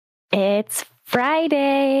It's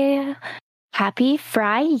Friday. Happy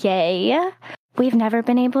Friday. We've never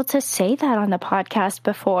been able to say that on the podcast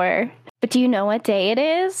before. But do you know what day it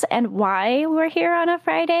is and why we're here on a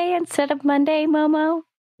Friday instead of Monday, Momo?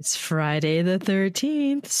 It's Friday the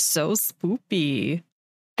 13th. So spoopy.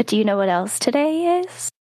 But do you know what else today is?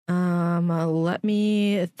 Let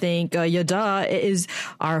me think. Yada, it is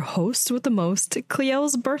our host with the most,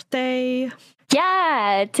 Cleo's birthday.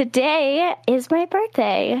 Yeah, today is my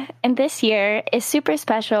birthday, and this year is super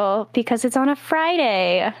special because it's on a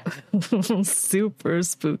Friday. Super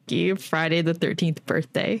spooky. Friday the 13th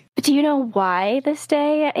birthday. But do you know why this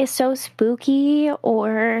day is so spooky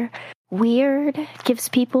or weird? Gives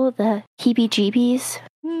people the heebie-jeebies?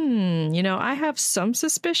 I have some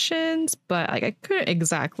suspicions, but I couldn't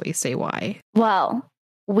exactly say why. Well,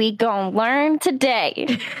 we gonna learn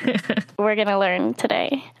today. We're gonna learn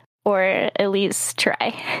today. Or at least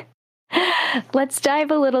try. Let's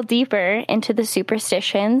dive a little deeper into the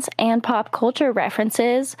superstitions and pop culture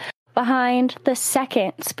references behind the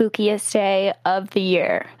second spookiest day of the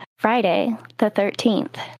year, Friday the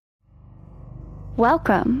 13th.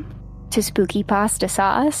 Welcome to Spooky Pasta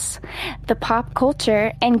Sauce, the pop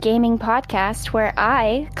culture and gaming podcast where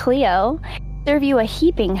I, Cleo, serve you a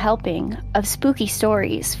heaping helping of spooky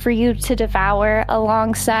stories for you to devour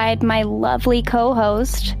alongside my lovely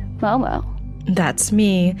co-host, Momo. That's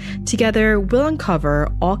me. Together, we'll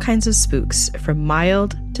uncover all kinds of spooks from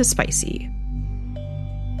mild to spicy.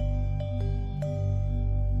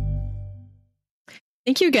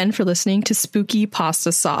 Thank you again for listening to Spooky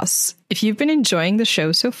Pasta Sauce. If you've been enjoying the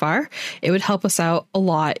show so far, it would help us out a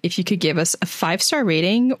lot if you could give us a 5-star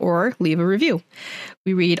rating or leave a review.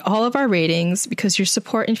 We read all of our ratings because your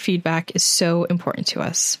support and feedback is so important to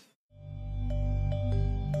us.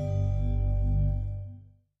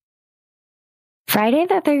 Friday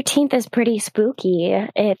the 13th is pretty spooky.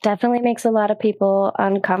 It definitely makes a lot of people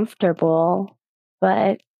uncomfortable.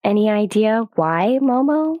 But any idea why,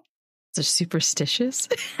 Momo? They're superstitious.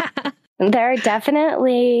 There are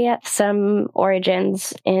definitely some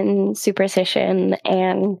origins in superstition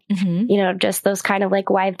and, just those kind of like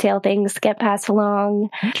wives' tale things get passed along.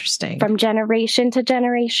 Interesting. From generation to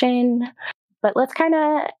generation. But let's kind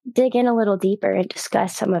of dig in a little deeper and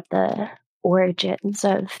discuss some of the origins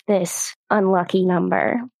of this unlucky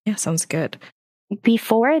number. Yeah, sounds good.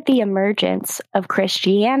 Before the emergence of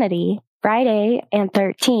Christianity, Friday and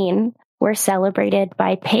 13 were celebrated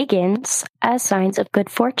by pagans as signs of good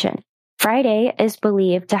fortune. Friday is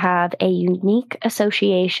believed to have a unique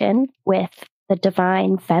association with the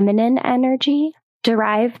divine feminine energy,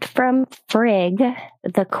 derived from Frigg,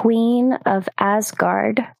 the queen of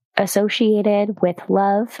Asgard, associated with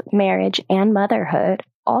love, marriage, and motherhood.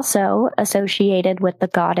 Also associated with the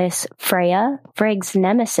goddess Freya, Frigg's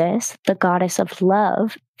nemesis, the goddess of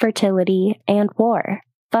love, fertility, and war.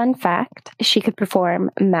 Fun fact, she could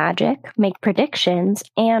perform magic, make predictions,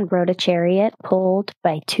 and rode a chariot pulled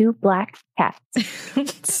by 2 black cats.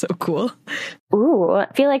 So cool. Ooh,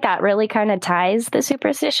 I feel like that really kind of ties the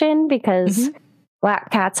superstition because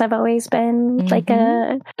black cats have always been like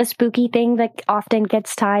a spooky thing that often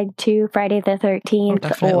gets tied to Friday the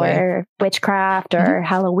 13th or witchcraft or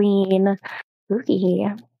Halloween. Spooky.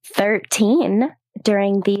 13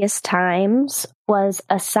 during these times was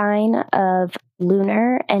a sign of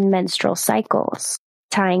lunar and menstrual cycles,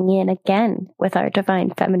 tying in again with our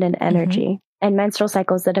divine feminine energy and menstrual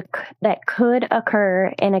cycles that could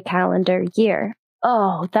occur in a calendar year.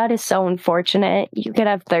 Oh, that is so unfortunate. You could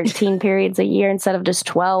have 13 periods a year instead of just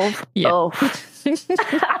 12. Yeah. Oh.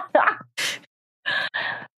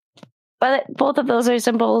 But both of those are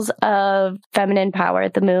symbols of feminine power,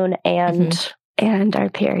 the moon and our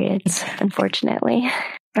periods, unfortunately.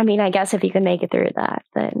 I mean, I guess if you can make it through that,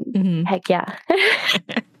 then heck yeah.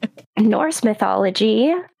 Norse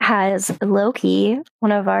mythology has Loki,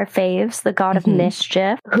 one of our faves, the god of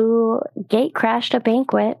mischief, who gate-crashed a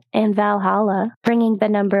banquet in Valhalla, bringing the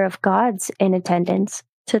number of gods in attendance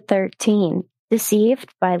to 13.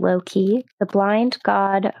 Deceived by Loki, the blind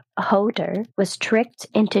god Hoder was tricked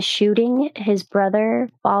into shooting his brother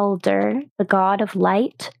Balder, the god of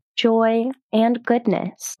light, joy, and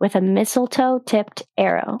goodness, with a mistletoe-tipped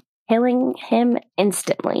arrow, killing him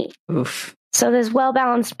instantly. Oof. So this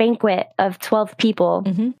well-balanced banquet of 12 people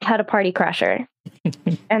had a party crasher.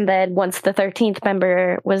 And then once the 13th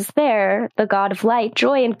member was there, the god of light,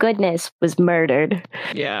 joy, and goodness was murdered.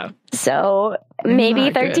 Yeah. So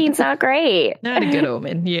maybe 13's not great. Not a good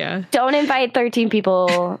omen. Yeah. Don't invite 13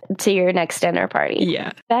 people to your next dinner party.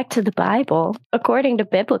 Yeah. Back to the Bible. According to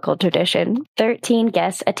biblical tradition, 13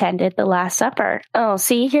 guests attended the Last Supper. Oh,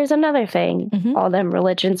 see, here's another thing. Mm-hmm. All them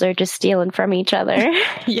religions are just stealing from each other.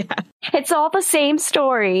 Yeah. It's all the same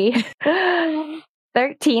story.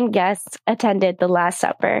 13 guests attended the Last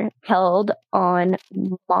Supper, held on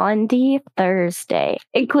Maundy Thursday,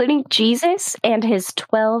 including Jesus and his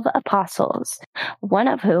 12 apostles, one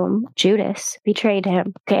of whom, Judas, betrayed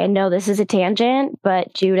him. Okay, I know this is a tangent,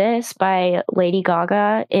 but Judas by Lady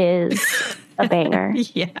Gaga is a banger.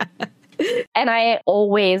 Yeah. And I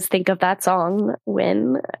always think of that song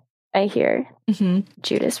when I hear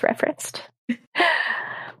Judas referenced.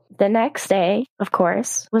 The next day, of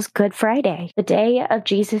course, was Good Friday, the day of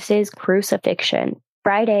Jesus' crucifixion.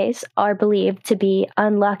 Fridays are believed to be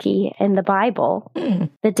unlucky in the Bible.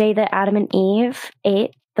 The day that Adam and Eve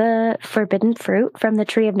ate the forbidden fruit from the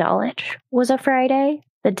tree of knowledge was a Friday.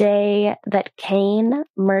 The day that Cain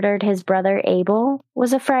murdered his brother Abel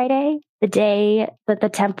was a Friday. The day that the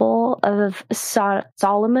temple of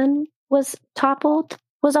Solomon was toppled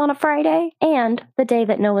was on a Friday, and the day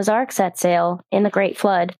that Noah's Ark set sail in the Great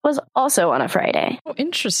Flood was also on a Friday. Oh,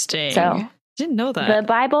 interesting. So, didn't know that. The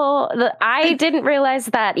Bible, I didn't realize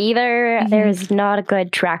that either. There's not a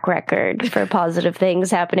good track record for positive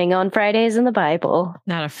things happening on Fridays in the Bible.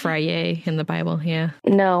 Not a Friday in the Bible, yeah.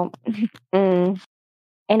 No.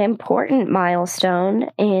 An important milestone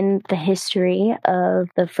in the history of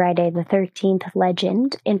the Friday the 13th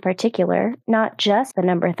legend, in particular, not just the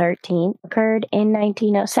number 13, occurred in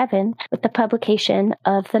 1907 with the publication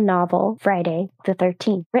of the novel Friday the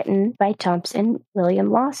 13th, written by Thompson William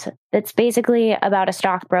Lawson. It's basically about a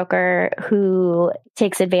stockbroker who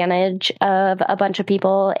takes advantage of a bunch of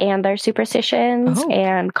people and their superstitions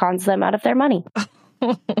and cons them out of their money.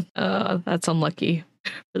 That's unlucky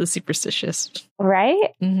for the superstitious.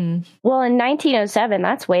 Right? Mm-hmm. Well, in 1907,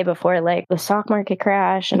 that's way before like the stock market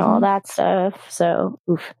crash and all that stuff. So,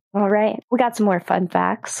 oof. All right. We got some more fun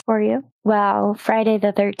facts for you. While Friday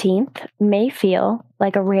the 13th may feel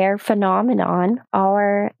like a rare phenomenon,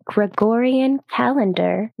 our Gregorian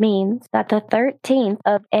calendar means that the 13th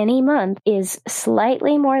of any month is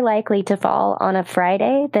slightly more likely to fall on a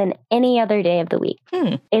Friday than any other day of the week.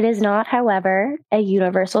 It is not, however, a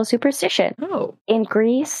universal superstition. In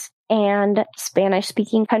Greece and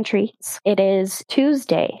Spanish-speaking countries, it is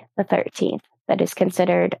Tuesday the 13th. That is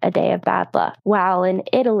considered a day of bad luck. While in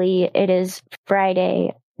Italy, it is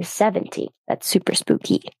Friday the 17th. That's super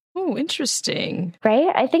spooky. Oh, interesting.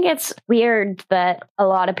 Right? I think it's weird that a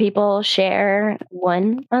lot of people share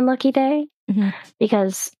one unlucky day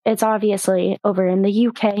because it's obviously over in the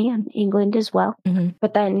UK and England as well.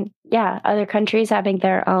 But then, yeah, other countries having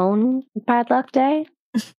their own bad luck day.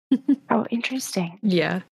 Oh, interesting.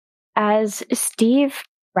 Yeah. As Steve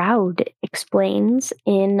Roud explains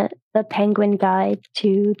in The Penguin Guide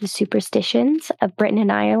to the Superstitions of Britain and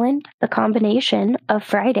Ireland, the combination of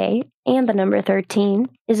Friday and the number 13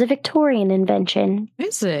 is a Victorian invention.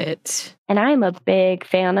 Is it? And I'm a big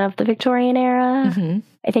fan of the Victorian era.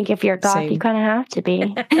 I think if you're goth, you kind of have to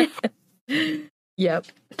be. Yep.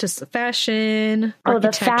 Just the fashion,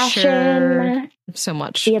 the fashion. So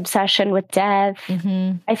much. The obsession with death.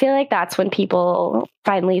 I feel like that's when people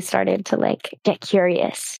finally started to like get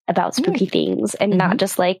curious about spooky things and not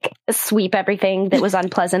just like sweep everything that was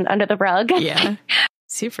unpleasant under the rug. Yeah.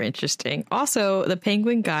 Super interesting. Also, The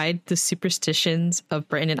Penguin Guide to Superstitions of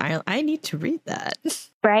Britain and Ireland. I need to read that.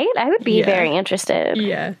 Right? I would be very interested.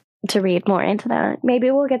 Yeah. To read more into that.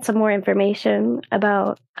 Maybe we'll get some more information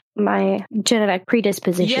about my genetic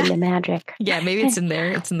predisposition to magic. Yeah, maybe it's in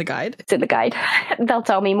there. It's in the guide. It's in the guide. They'll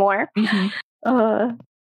tell me more.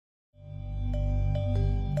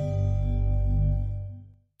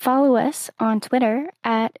 Follow us on Twitter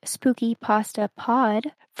at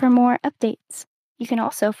SpookyPastaPod for more updates. You can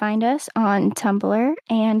also find us on Tumblr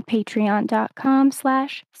and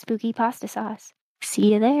patreon.com/spookypastasauce.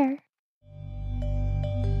 See you there.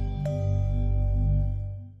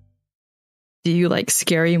 Do you like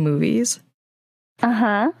scary movies?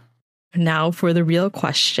 Now for the real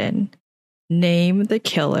question. Name the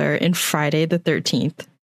killer in Friday the 13th.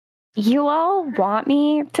 You all want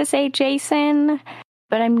me to say Jason,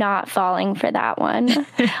 but I'm not falling for that one.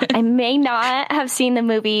 I may not have seen the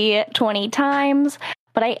movie 20 times,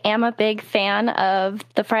 but I am a big fan of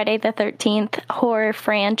the Friday the 13th horror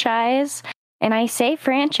franchise. And I say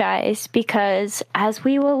franchise because, as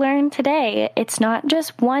we will learn today, it's not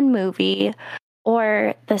just one movie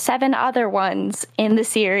or the 7 other ones in the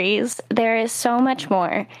series. There is so much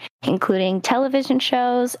more, including television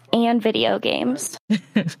shows and video games.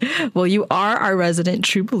 Well, you are our resident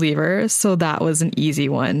true believer, so that was an easy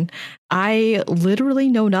one. I literally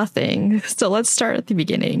know nothing, so let's start at the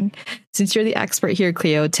beginning. Since you're the expert here,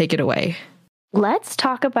 Cleo, take it away. Let's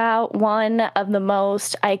talk about one of the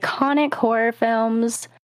most iconic horror films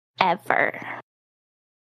ever.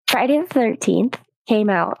 Friday the 13th came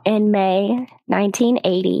out in May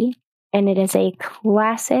 1980, and it is a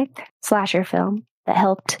classic slasher film that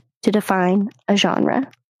helped to define a genre.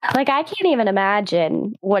 Like, I can't even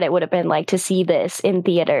imagine what it would have been like to see this in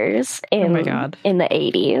theaters in the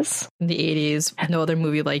 80s. In the 80s, no other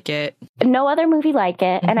movie like it. No other movie like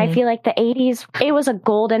it. And I feel like the 80s, it was a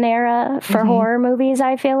golden era for horror movies,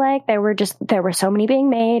 I feel like. There were so many being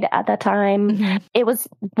made at that time. It was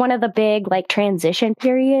one of the big, like, transition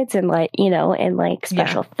periods and, like, you know, in, like,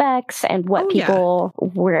 special effects and what people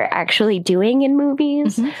were actually doing in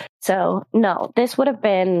movies. So, no, this would have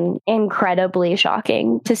been incredibly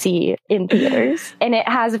shocking to see in theaters. And it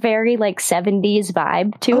has a very, like, 70s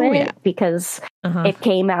vibe to it because it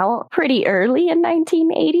came out pretty early in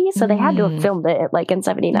 1980. So they had to have filmed it, like, in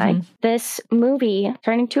 79. This movie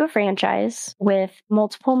turned into a franchise with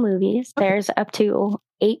multiple movies. There's up to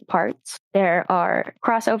 8 parts. There are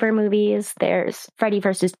crossover movies. There's Freddy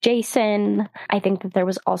versus Jason. I think that there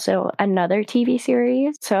was also another TV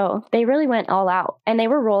series. So they really went all out, and they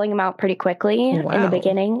were rolling them out pretty quickly in the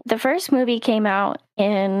beginning. The first movie came out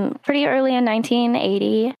in pretty early in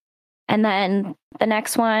 1980. And then the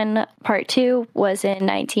next one, part 2, was in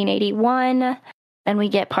 1981. Then we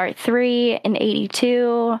get part 3 in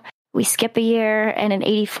 82. We skip a year, and in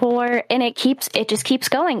 84, and it just keeps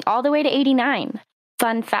going all the way to 89.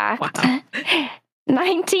 Fun fact,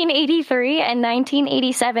 1983 and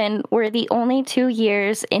 1987 were the only 2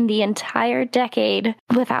 years in the entire decade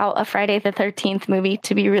without a Friday the 13th movie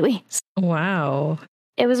to be released. Wow.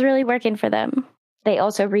 It was really working for them. They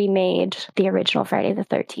also remade the original Friday the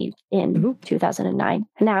 13th in 2009.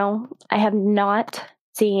 Now, I have not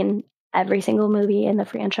seen every single movie in the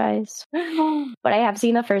franchise, but I have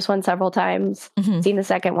seen the first one several times, seen the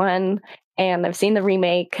second one, and I've seen the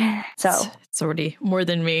remake. So it's already more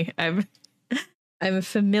than me. I'm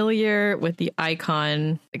familiar with the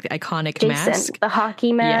icon, like the iconic Jason, mask, the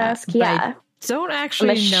hockey mask. Yeah. Don't actually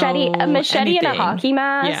a machete anything. And a hockey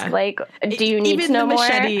mask. Yeah. Like, do you need even to know the more?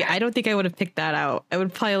 Machete, I don't think I would have picked that out. I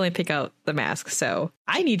would probably only pick out the mask. So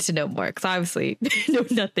I need to know more because obviously know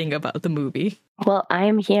nothing about the movie. Well, I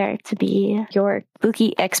am here to be your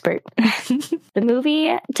spooky expert. The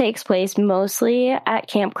movie takes place mostly at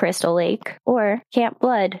Camp Crystal Lake, or Camp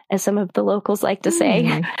Blood, as some of the locals like to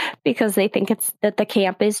say, because they think that the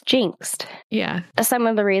camp is jinxed. Yeah. Some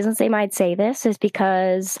of the reasons they might say this is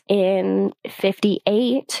because in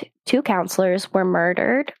 58, 2 counselors were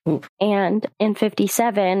murdered. Oof. And in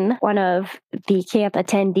 57, one of the camp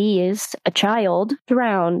attendees, a child,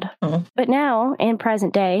 drowned. But now, in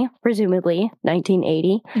present day, presumably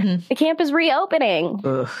 1980, the camp is reopening.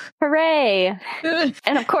 Ugh. Hooray!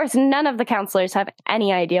 And of course, none of the counselors have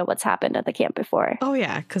any idea what's happened at the camp before. Oh,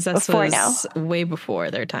 yeah, because that's way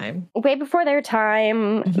before their time. Way before their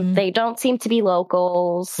time. They don't seem to be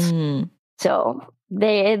locals. So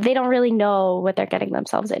they don't really know what they're getting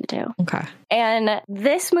themselves into. Okay. And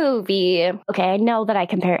this movie, okay, I know that I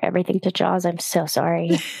compare everything to Jaws. I'm so sorry.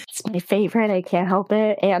 It's my favorite. I can't help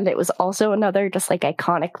it. And it was also another just like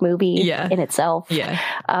iconic movie in itself. Yeah.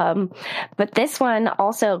 But this one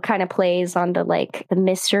also kind of plays on the like the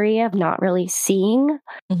mystery of not really seeing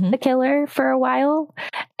the killer for a while.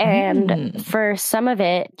 And for some of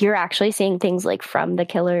it, you're actually seeing things like from the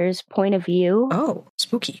killer's point of view. Oh,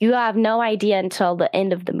 spooky. You have no idea until the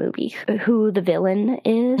end of the movie who the villain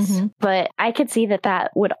is. But I could see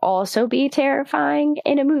that would also be terrifying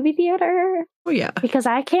in a movie theater. Oh, yeah. Because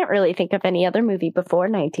I can't really think of any other movie before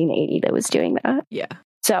 1980 that was doing that. Yeah.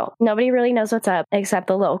 So nobody really knows what's up except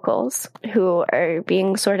the locals, who are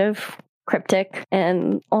being sort of cryptic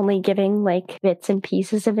and only giving like bits and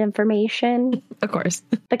pieces of information. Of course.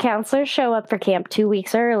 The counselors show up for camp 2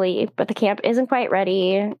 weeks early, but the camp isn't quite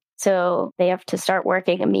ready. So they have to start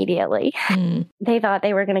working immediately. They thought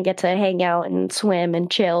they were going to get to hang out and swim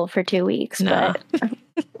and chill for 2 weeks, but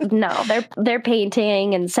no, they're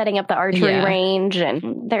painting and setting up the archery range,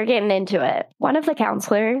 and they're getting into it. One of the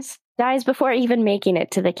counselors dies before even making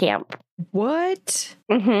it to the camp. What?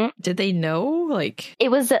 Mm-hmm. Did they know? Like,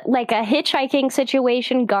 it was like a hitchhiking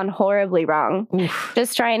situation gone horribly wrong. oof.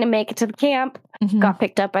 Just trying to make it to the camp, got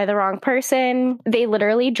picked up by the wrong person. They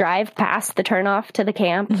literally drive past the turnoff to the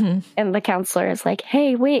camp, and the counselor is like,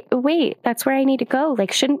 hey, wait, that's where I need to go.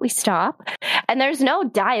 Like, shouldn't we stop? And there's no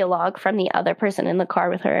dialogue from the other person in the car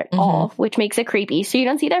with her at all, which makes it creepy. So you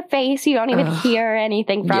don't see their face, you don't even hear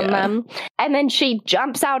anything from them. And then she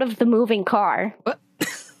jumps out of the moving car. What?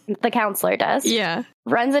 The counselor does. Yeah.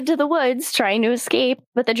 Runs into the woods trying to escape,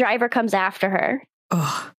 but the driver comes after her.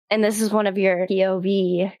 Oh. And this is one of your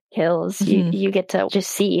POV kills. You get to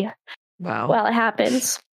just see while it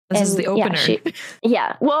happens. This is the opener.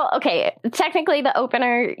 Yeah. Well, okay. Technically, the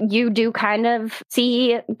opener, you do kind of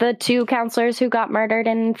see the two counselors who got murdered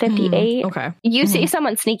in 58. Okay. You see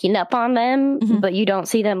someone sneaking up on them, but you don't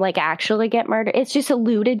see them like actually get murdered. It's just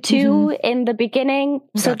alluded to in the beginning.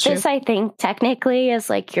 So this, I think, technically is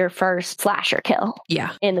like your first slasher kill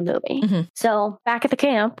in the movie. So back at the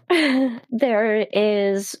camp, there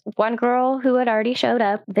is one girl who had already showed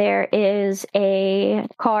up. There is a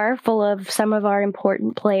car full of some of our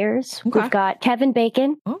important players. We've got Kevin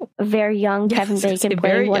Bacon, a very young Kevin Bacon,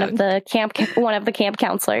 playing one of the camp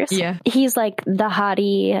counselors. Yeah, he's like the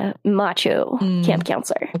hottie macho camp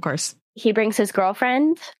counselor. Of course, he brings his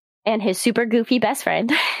girlfriend and his super goofy best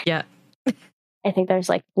friend. Yeah, I think there's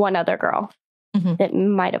like one other girl that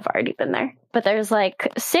might have already been there, but there's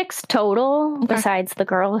like 6 total besides the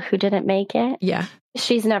girl who didn't make it. Yeah,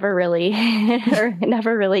 she's never really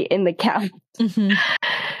in the camp.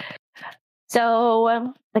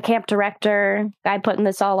 So the camp director, guy putting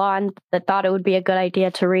this all on, that thought it would be a good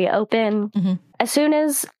idea to reopen. As soon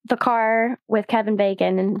as the car with Kevin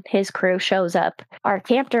Bacon and his crew shows up, our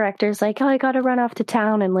camp director's like, oh, I got to run off to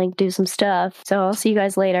town and like do some stuff. So I'll see you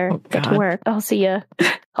guys later. Get to work. I'll see you.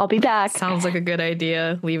 I'll be back. Sounds like a good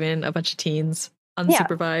idea, leaving a bunch of teens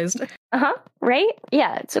unsupervised. Right?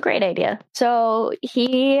 Yeah, it's a great idea. So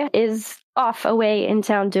he is off away in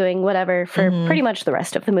town doing whatever for pretty much the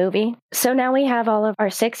rest of the movie. So now we have all of our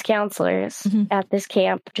 6 counselors at this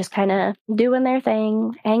camp just kind of doing their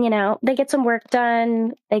thing, hanging out. They get some work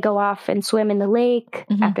done. They go off and swim in the lake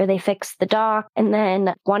after they fix the dock. And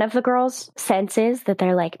then one of the girls senses that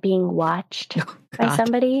they're like being watched by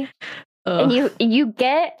somebody. And you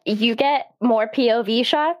get more POV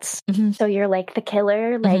shots. So you're like the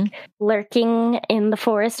killer, like lurking in the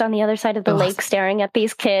forest on the other side of the lake, staring at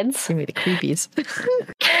these kids. Give me the creepies.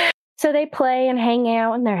 So they play and hang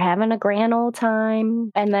out, and they're having a grand old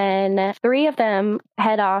time. And then 3 of them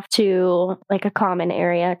head off to like a common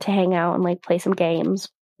area to hang out and like play some games,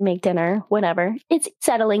 make dinner, whatever. It's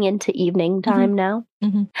settling into evening time now.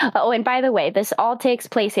 Oh, and by the way, this all takes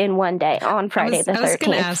place in one day on Friday the 13th. I was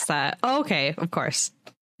going to ask that. Oh, okay, of course.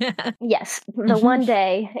 Yes, the one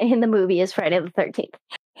day in the movie is Friday the 13th.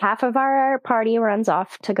 Half of our party runs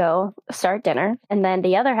off to go start dinner, and then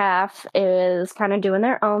the other half is kind of doing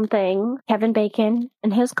their own thing. Kevin Bacon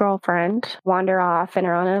and his girlfriend wander off and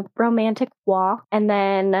are on a romantic walk, and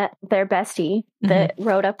then their bestie that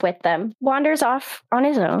rode up with them wanders off on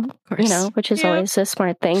his own, which is always a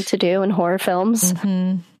smart thing to do in horror films.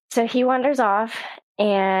 So he wanders off,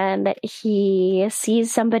 and he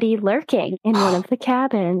sees somebody lurking in one of the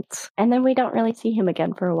cabins, and then we don't really see him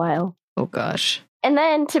again for a while. Oh, gosh. And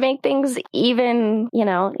then to make things even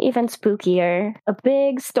spookier, a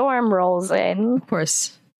big storm rolls in. Of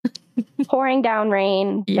course. Pouring down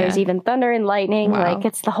rain. Yeah. There's even thunder and lightning. Wow. Like,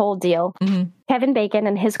 it's the whole deal. Kevin Bacon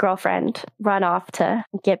and his girlfriend run off to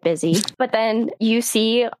get busy. But then you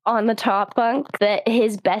see on the top bunk that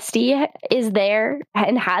his bestie is there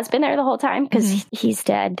and has been there the whole time because he's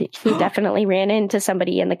dead. He definitely ran into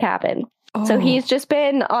somebody in the cabin. So he's just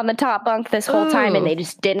been on the top bunk this whole time, and they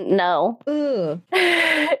just didn't know.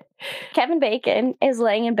 Kevin Bacon is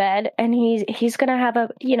laying in bed, and he's gonna have a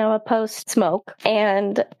post smoke,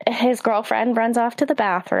 and his girlfriend runs off to the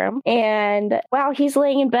bathroom, and while he's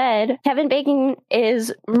laying in bed, Kevin Bacon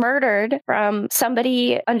is murdered from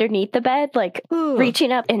somebody underneath the bed, like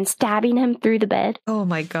reaching up and stabbing him through the bed. Oh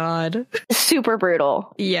my God. Super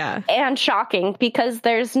brutal. Yeah. And shocking because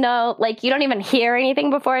there's no, like, you don't even hear anything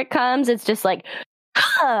before it comes. It's just like,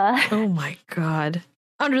 Oh my God.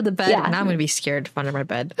 Under the bed. Yeah. Now I'm going to be scared if under my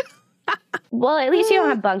bed. Well, at least you don't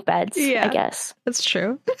have bunk beds, I guess. That's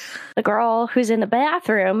true. The girl who's in the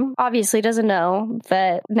bathroom obviously doesn't know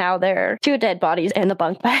that now there are 2 dead bodies in the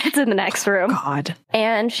bunk beds in the next room. God.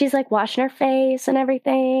 And she's like washing her face and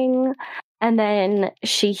everything. And then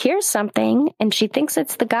she hears something and she thinks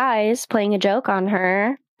it's the guys playing a joke on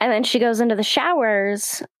her. And then she goes into the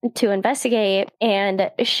showers to investigate, and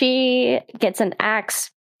she gets an axe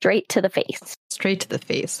straight to the face. Straight to the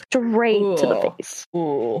face. Straight to the face.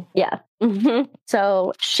 Ooh. Yeah.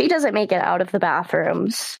 So she doesn't make it out of the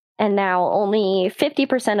bathrooms. And now only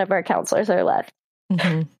 50% of our counselors are left.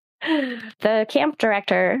 The camp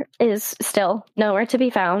director is still nowhere to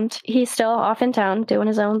be found. He's still off in town doing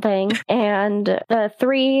his own thing. And the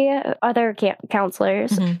 3 other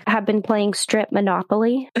counselors have been playing strip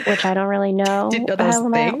Monopoly, which I don't really know how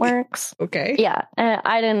that works. Okay. Yeah.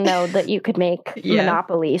 I didn't know that you could make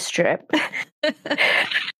Monopoly strip.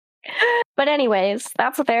 But anyways,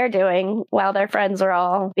 that's what they're doing while their friends are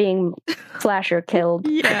all being slasher killed.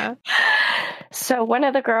 Yeah. So one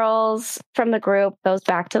of the girls from the group goes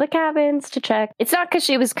back to the cabins to check. It's not because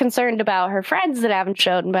she was concerned about her friends that haven't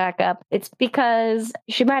shown back up. It's because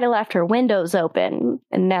she might have left her windows open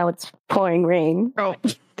and now it's pouring rain. Oh.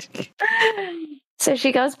 So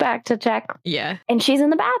she goes back to check. Yeah. And she's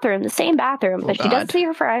in the bathroom, the same bathroom, but she doesn't see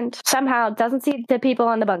her friend. Somehow doesn't see the people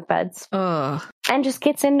on the bunk beds. And just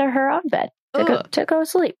gets into her own bed to go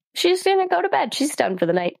sleep. She's going to go to bed. She's done for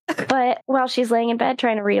the night. But while she's laying in bed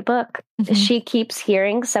trying to read a book, she keeps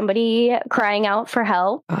hearing somebody crying out for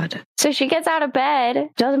help. God. So she gets out of bed,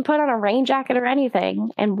 doesn't put on a rain jacket or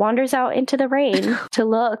anything, and wanders out into the rain to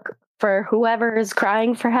look for whoever is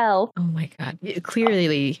crying for help. Oh my God.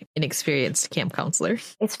 Clearly inexperienced camp counselor.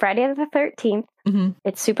 It's Friday the 13th.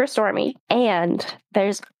 It's super stormy. And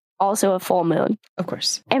there's also a full moon. Of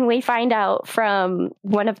course. And we find out from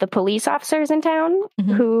one of the police officers in town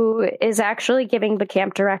who is actually giving the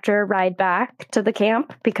camp director a ride back to the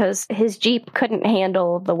camp because his Jeep couldn't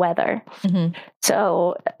handle the weather.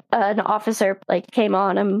 So an officer came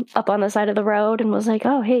on him up on the side of the road and was like,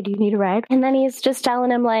 oh, hey, do you need a ride? And then he's just telling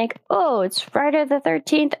him oh, it's Friday the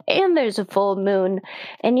 13th and there's a full moon.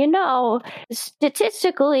 And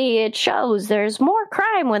statistically it shows there's more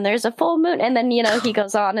crime when there's a full moon. And then, he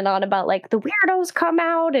goes on and on about the weirdos come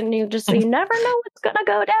out and you never know what's going to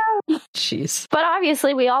go down. Jeez. But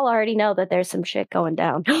obviously we all already know that there's some shit going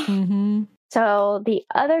down. So the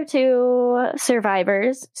other 2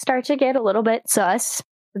 survivors start to get a little bit sus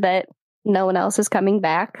that no one else is coming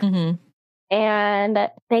back. And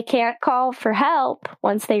they can't call for help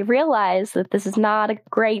once they realize that this is not a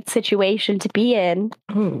great situation to be in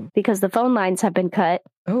because the phone lines have been cut.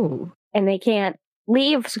 And they can't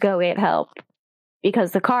leave to go get help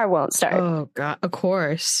because the car won't start. Oh, God. Of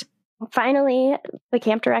course. Finally, the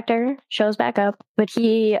camp director shows back up, but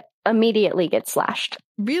he immediately gets slashed.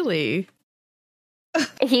 Really?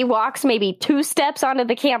 He walks maybe 2 steps onto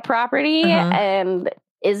the camp property and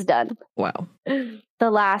is done. Wow. The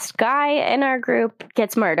last guy in our group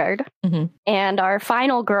gets murdered. And our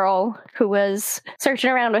final girl, who was searching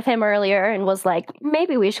around with him earlier and was like,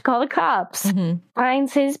 maybe we should call the cops,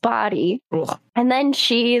 finds his body. And then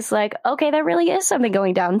she's like, okay, there really is something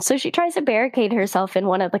going down. So she tries to barricade herself in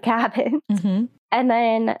one of the cabins. And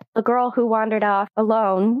then the girl who wandered off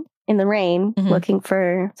alone in the rain looking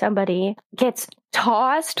for somebody gets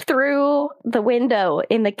tossed through the window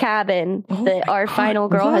in the cabin that our final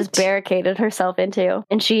girl has barricaded herself into.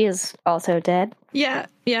 And she is also dead. Yeah.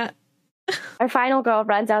 Our final girl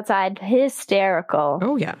runs outside hysterical.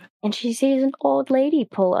 Oh, yeah. And she sees an old lady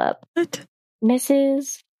pull up. What?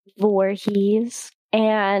 Mrs. Voorhees.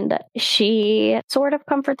 And she sort of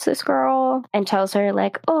comforts this girl and tells her,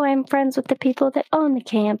 oh, I'm friends with the people that own the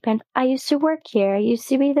camp. And I used to work here. I used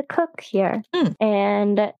to be the cook here.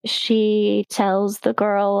 And she tells the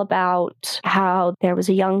girl about how there was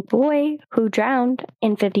a young boy who drowned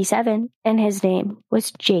in 57. And his name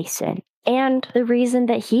was Jason. And the reason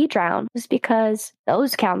that he drowned was because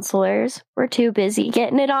those counselors were too busy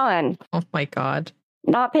getting it on. Oh, my God.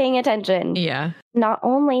 Not paying attention. Yeah. Not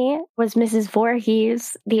only was Mrs.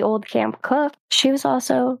 Voorhees the old camp cook, she was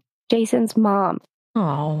also Jason's mom.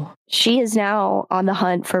 Oh. She is now on the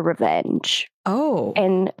hunt for revenge. Oh.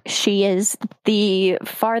 And she is the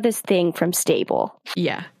farthest thing from stable.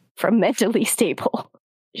 Yeah. From mentally stable.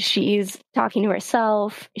 She's talking to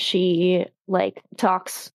herself. She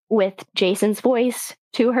talks with Jason's voice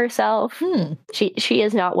to herself. She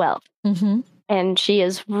is not well. And she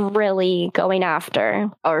is really going after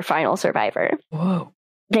our final survivor. Whoa.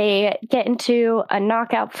 They get into a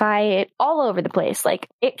knockout fight all over the place.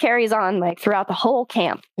 It carries on throughout the whole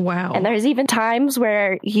camp. Wow. And there's even times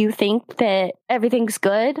where you think that everything's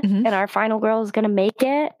good and our final girl is going to make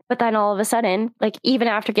it. But then all of a sudden, even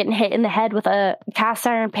after getting hit in the head with a cast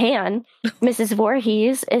iron pan, Mrs.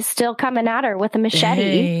 Voorhees is still coming at her with a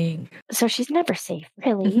machete. Dang. So she's never safe,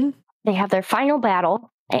 really. They have their final battle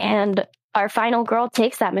and our final girl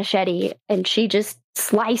takes that machete and she just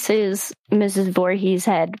slices Mrs. Voorhees'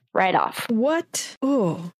 head right off. What?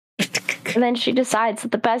 Oh. And then she decides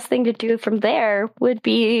that the best thing to do from there would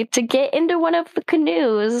be to get into one of the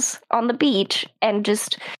canoes on the beach and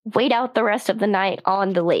just wait out the rest of the night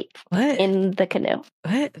on the lake. What? In the canoe.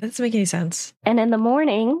 What? That doesn't make any sense. And in the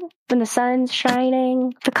morning, when the sun's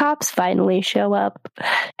shining, the cops finally show up.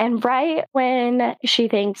 And right when she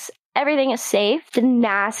thinks everything is safe, the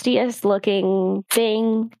nastiest looking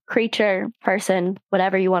thing, creature, person,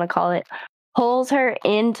 whatever you want to call it, pulls her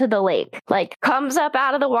into the lake, like comes up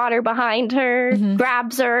out of the water behind her,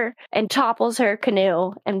 grabs her, and topples her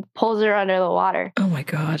canoe and pulls her under the water. Oh my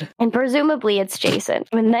God. And presumably it's Jason.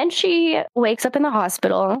 And then she wakes up in the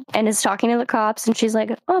hospital and is talking to the cops, and she's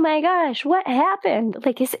like, oh my gosh, what happened?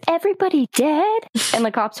 Like, is everybody dead? And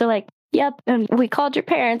the cops are like, yep, and we called your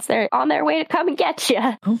parents. They're on their way to come and get you.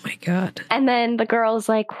 Oh my God. And then the girl's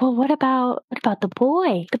like, well, what about the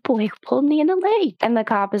boy? The boy who pulled me in the lake. And the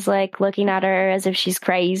cop is like looking at her as if she's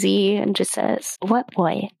crazy and just says, what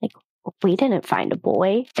boy? Like, we didn't find a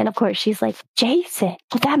boy. And of course she's like, Jason.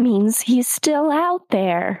 Well, that means he's still out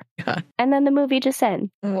there. Yeah. And then the movie just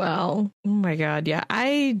ends. Well, oh my God. Yeah,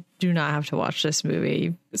 I do not have to watch this movie.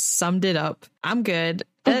 You summed it up. I'm good.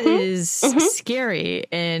 That is scary.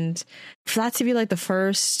 And for that to be like the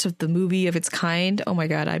first of the movie of its kind, oh my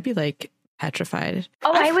God, I'd be like petrified.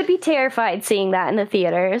 Oh, I would be terrified seeing that in the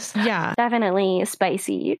theaters. Yeah. Definitely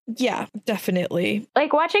spicy. Yeah, definitely.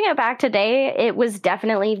 Like watching it back today, it was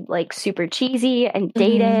definitely like super cheesy and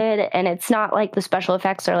dated, and it's not like the special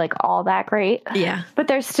effects are like all that great. Yeah. But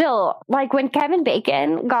there's still, like when Kevin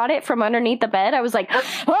Bacon got it from underneath the bed, I was like,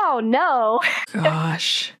 oh no.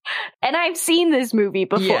 Gosh. And I've seen this movie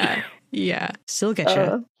before. Yeah. Yeah. Still get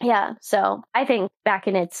you. Yeah. So I think back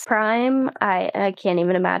in its prime, I can't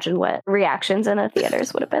even imagine what reactions in the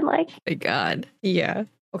theaters would have been like. My God. Yeah.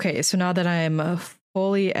 Okay. So now that I'm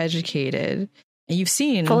fully educated and you've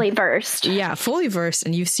seen fully versed. Yeah. Fully versed.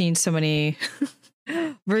 And you've seen so many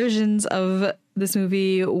versions of this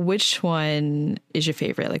movie. Which one is your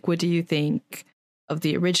favorite? Like, what do you think of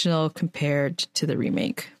the original compared to the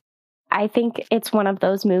remake? I think it's one of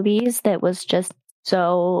those movies that was just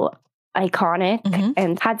so iconic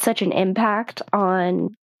and had such an impact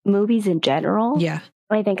on movies in general. Yeah.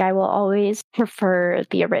 I think I will always prefer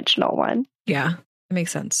the original one. Yeah. It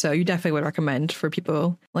makes sense. So you definitely would recommend for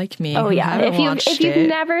people like me. Oh yeah. If you've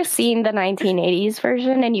never seen the 1980s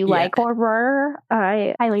version and you like horror,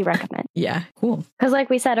 I highly recommend. Yeah. Cool. Because like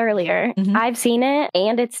we said earlier, I've seen it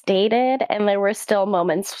and it's dated, and there were still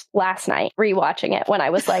moments last night rewatching it when I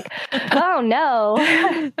was like, oh no.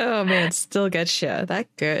 Oh man, still gets you. That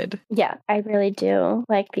good. Yeah, I really do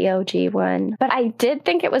like the OG one. But I did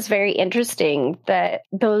think it was very interesting that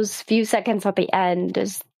those few seconds at the end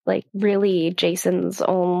is like really Jason's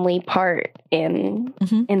only part in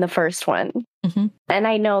the first one. And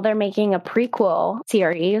I know they're making a prequel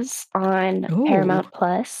series on Paramount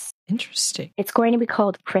Plus. Interesting. It's going to be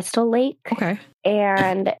called Crystal Lake. Okay.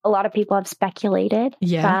 And a lot of people have speculated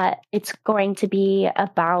that it's going to be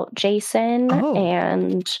about Jason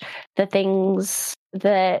and the things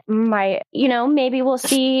that might, maybe we'll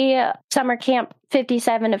see Summer Camp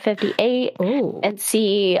 57 to 58 and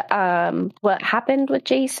see what happened with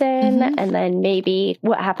Jason and then maybe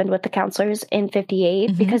what happened with the counselors in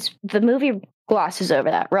 58 because the movie glosses over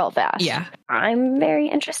that real fast. Yeah. I'm very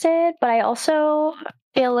interested, but I also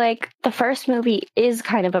feel like the first movie is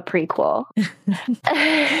kind of a prequel.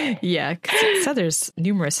 Yeah, because it said there's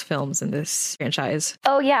numerous films in this franchise.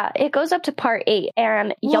 Oh yeah, it goes up to part 8,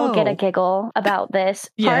 and you'll get a giggle about this.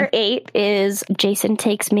 Part 8 is Jason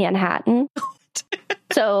Takes Manhattan.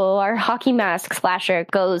 So our hockey mask slasher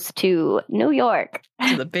goes to New York.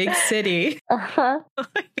 To the big city. I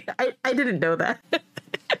didn't know that.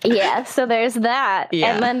 Yeah, so there's that.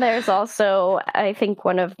 Yeah. And then there's also, I think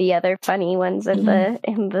one of the other funny ones in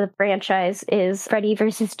the franchise is Freddy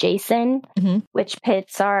versus Jason, which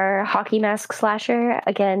pits our hockey mask slasher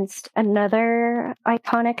against another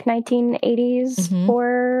iconic 1980s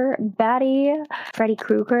horror baddie, Freddy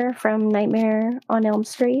Krueger from Nightmare on Elm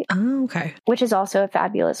Street. Oh, okay. Which is also a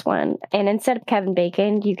fabulous one. And instead of Kevin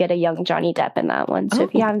Bacon, you get a young Johnny Depp in that one. So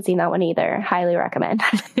if you haven't seen that one either, highly recommend.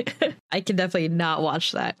 I can definitely not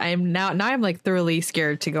watch that. I'm like thoroughly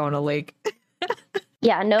scared to go on a lake.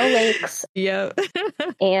 Yeah, no lakes. Yep.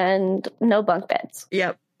 And no bunk beds.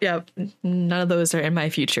 Yep. Yep. None of those are in my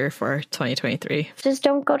future for 2023. Just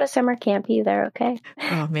don't go to summer camp either, okay?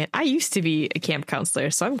 Oh, man. I used to be a camp counselor,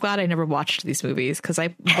 so I'm glad I never watched these movies because I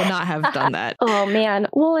would not have done that. Oh, man.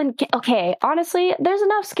 Well, okay, honestly, there's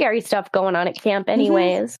enough scary stuff going on at camp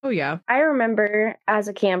anyways. Oh, yeah. I remember as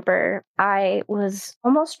a camper, I was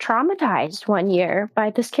almost traumatized one year by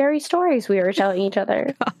the scary stories we were telling each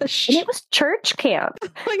other. Gosh. And it was church camp. Oh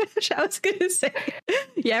my gosh, I was going to say.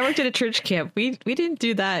 Yeah, I worked at a church camp. We didn't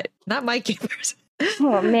do that. Not my campers.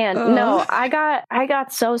 Oh man, no, I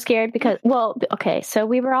got so scared because, well, okay, so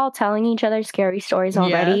we were all telling each other scary stories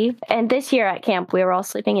already. Yeah. And this year at camp, we were all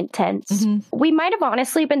sleeping in tents. Mm-hmm. We might have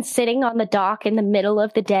honestly been sitting on the dock in the middle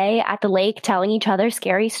of the day at the lake telling each other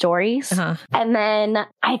scary stories. Uh-huh. And then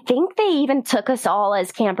I think they even took us all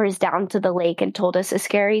as campers down to the lake and told us a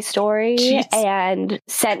scary story. Jeez. And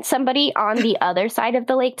sent somebody on the other side of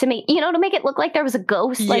the lake to make it look like there was a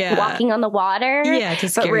ghost walking on the water. Yeah,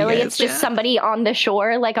 but really it's just somebody on the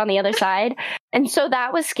shore, like on the other side. And so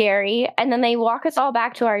that was scary. And then they walk us all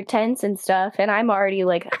back to our tents and stuff. And I'm already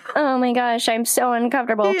like, oh my gosh, I'm so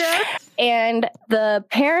uncomfortable. Yeah. And the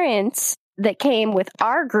parents that came with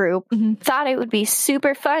our group thought it would be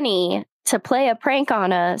super funny to play a prank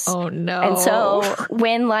on us. Oh no. And so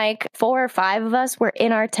when like 4 or 5 of us were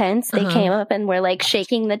in our tents, they came up and were like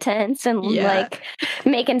shaking the tents and like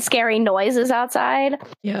making scary noises outside.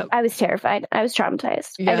 Yep. I was terrified. I was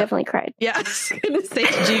traumatized. I definitely cried. Yeah. I was gonna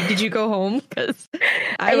say, did you go home? Because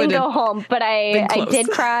I didn't go home, but I did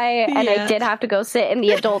cry and I did have to go sit in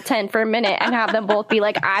the adult tent for a minute and have them both be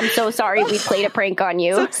like, I'm so sorry we played a prank on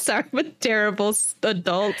you. So sorry, but terrible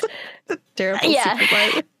adult. Terrible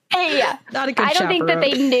supervisor. Hey, yeah. Not a good I don't chaperone. think that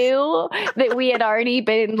they knew that we had already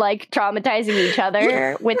been like traumatizing each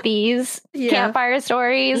other with these campfire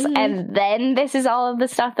stories. Mm-hmm. And then this is all of the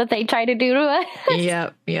stuff that they try to do to us.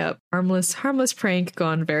 Yep. Harmless prank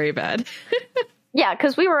gone very bad. Yeah,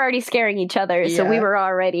 because we were already scaring each other. So we were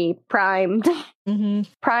already primed. Mm-hmm.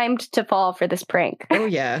 Primed to fall for this prank. Oh,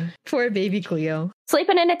 yeah. Poor baby Cleo.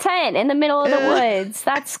 Sleeping in a tent in the middle of the woods.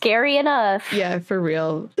 That's scary enough. Yeah, for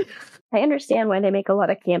real. I understand why they make a lot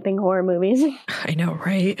of camping horror movies. I know,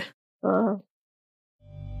 right?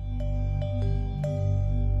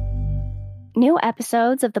 New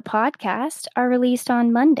episodes of the podcast are released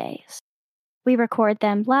on Mondays. We record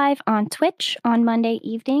them live on Twitch on Monday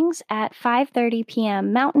evenings at 5:30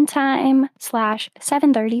 p.m. Mountain Time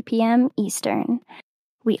 /7:30 p.m. Eastern.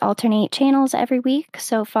 We alternate channels every week,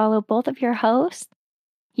 so follow both of your hosts.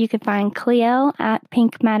 You can find Cleo at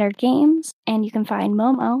Pink Matter Games, and you can find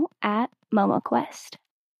Momo at MomoQuest.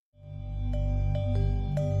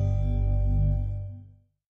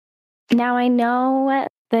 Now, I know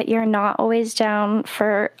that you're not always down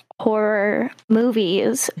for horror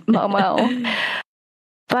movies, Momo,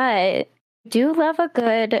 but do love a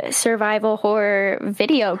good survival horror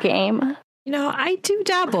video game. I do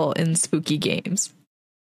dabble in spooky games.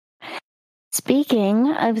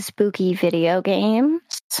 Speaking of spooky video games,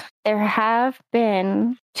 there have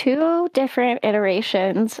been 2 different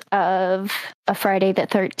iterations of a Friday the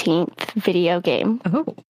 13th video game.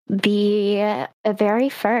 Oh. The very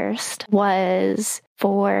first was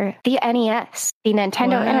for the NES, the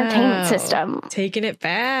Nintendo Entertainment System. Taking it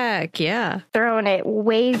back, yeah. Throwing it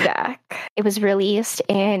way back. It was released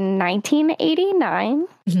in 1989,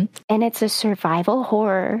 and it's a survival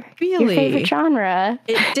horror. Really? Your favorite genre.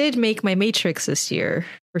 It did make my Matrix this year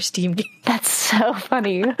for Steam games. That's so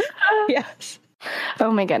funny. Yes.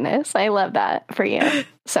 Oh my goodness. I love that for you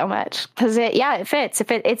so much. Because it fits.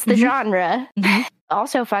 It's the genre. Mm-hmm.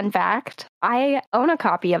 Also, fun fact, I own a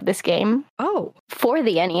copy of this game. Oh. For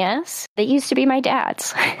the NES. That used to be my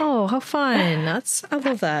dad's. Oh, how fun. I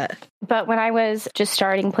love that. But when I was just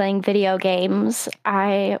starting playing video games,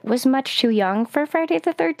 I was much too young for Friday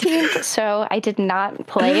the 13th, so I did not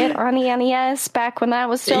play it on the NES back when that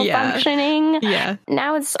was still functioning. Yeah.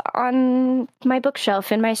 Now it's on my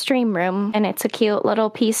bookshelf in my stream room, and it's a cute little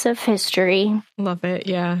piece of history. Love it,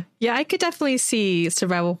 yeah. Yeah, I could definitely see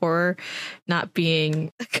survival horror not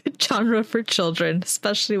being a good genre for children,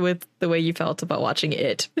 especially with the way you felt about watching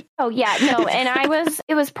it. Oh, yeah, no, and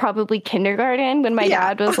it was probably kindergarten when my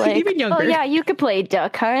dad was like, even younger. Oh, yeah, you could play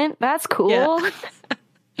Duck Hunt. That's cool.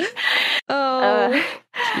 Yeah. Oh.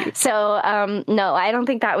 No, I don't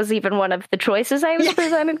think that was even one of the choices I was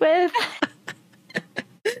presented with.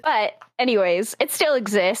 But anyways, it still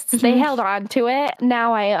exists. They held on to it.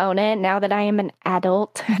 Now I own it, now that I am an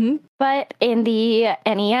adult. Mm-hmm. But in the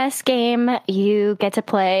NES game, you get to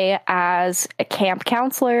play as camp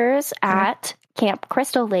counselors at Camp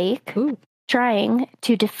Crystal Lake, trying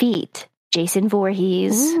to defeat Jason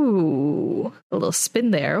Voorhees. Ooh, a little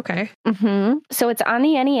spin there. Okay. So it's on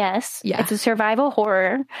the NES. Yeah. It's a survival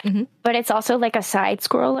horror, but it's also like a side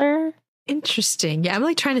scroller. Interesting. Yeah, I'm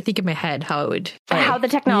like trying to think in my head how it would play. How the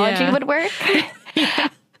technology would work. Yeah.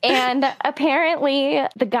 And apparently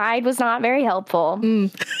the guide was not very helpful.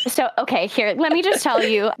 So, okay, here, let me just tell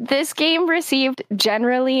you, this game received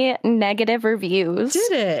generally negative reviews.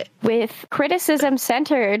 Did it? With criticism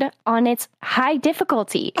centered on its high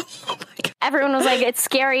difficulty. Oh my God. Everyone was like, it's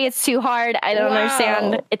scary, it's too hard, I don't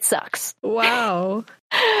understand, it sucks. Wow.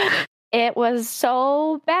 It was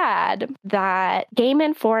so bad that Game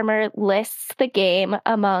Informer lists the game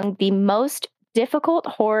among the most difficult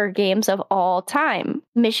horror games of all time.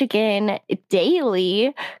 Michigan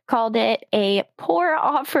Daily called it a poor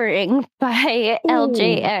offering by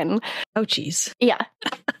LJN. Oh, geez. Yeah.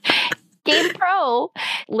 GamePro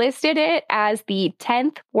listed it as the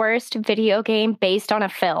 10th worst video game based on a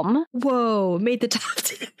film. Whoa, made the top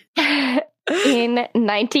 10. In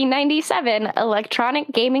 1997,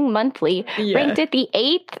 Electronic Gaming Monthly ranked it the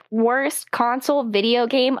 8th worst console video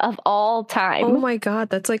game of all time. Oh my God,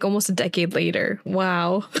 that's like almost a decade later.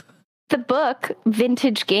 Wow. The book,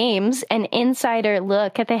 Vintage Games, an insider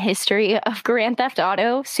look at the history of Grand Theft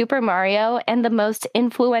Auto, Super Mario, and the most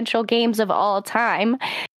influential games of all time,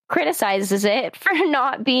 criticizes it for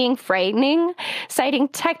not being frightening, citing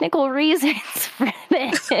technical reasons for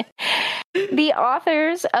this. The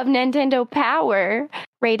authors of Nintendo Power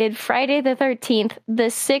rated Friday the 13th the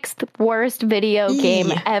 6th worst video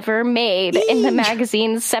game ever made in the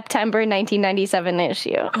magazine's September 1997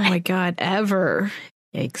 issue. Oh my God, ever.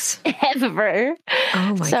 Yikes. Ever.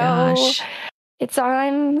 Oh my gosh. It's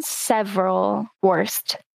on several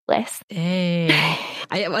worst lists. Dang.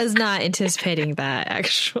 I was not anticipating that,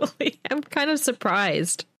 actually. I'm kind of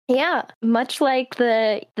surprised. Yeah, much like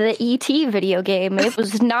the E.T. video game, it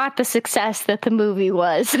was not the success that the movie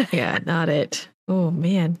was. Yeah, not it. Oh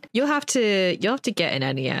man, you'll have to get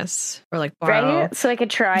an NES or like borrow, right? So I could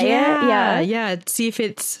try it. Yeah. See if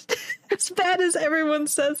it's as bad as everyone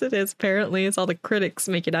says it is. Apparently, it's all the critics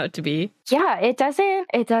make it out to be. Yeah, it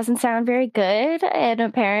doesn't sound very good, and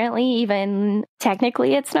apparently, even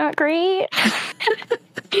technically, it's not great.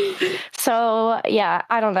 So yeah,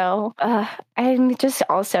 I don't know. I'm just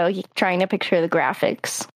also trying to picture the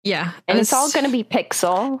graphics. Yeah, and it's all going to be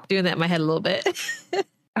pixel. Doing that in my head a little bit.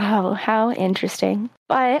 Oh, how interesting.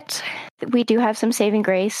 But we do have some saving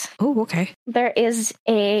grace. Oh, okay. There is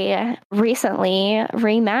a recently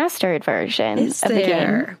remastered version of the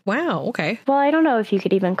game. Wow, okay. Well, I don't know if you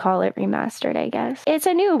could even call it remastered, I guess. It's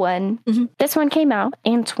a new one. This one came out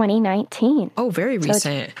in 2019. Oh, very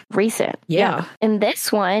recent. Recent. Yeah. In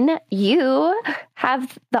this one, you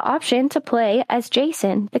have the option to play as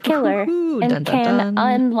Jason, the killer, and can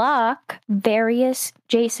unlock various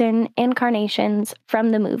Jason incarnations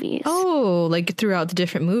from the movies. Oh, like throughout the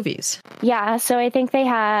different movies. Yeah, so I think they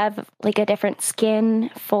have like a different skin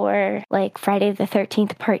for like Friday the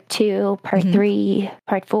 13th Part 2, Part 3,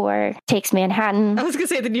 Part 4, Takes Manhattan. I was going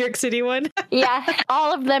to say the New York City one. Yeah,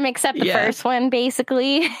 all of them except the first one,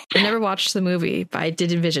 basically. I never watched the movie, but I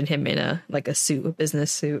did envision him in a suit, a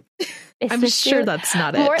business suit. I'm sure that's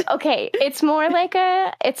not it. Okay, it's more like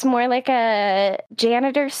a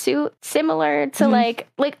janitor suit, similar to like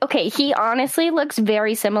okay, he honestly looks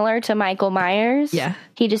very similar to Michael Myers. Yeah.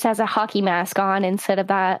 He just has a hockey mask on instead of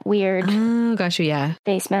that weird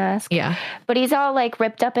face mask. Yeah. But he's all like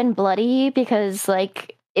ripped up and bloody because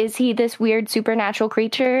like, is he this weird supernatural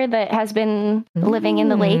creature that has been living in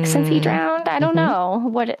the lake since he drowned? I don't know.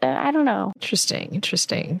 I don't know.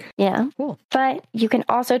 Interesting. Yeah. Cool. But you can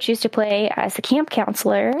also choose to play as the camp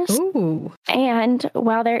counselors. Ooh. And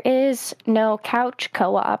while there is no couch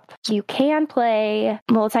co-op, you can play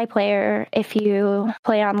multiplayer if you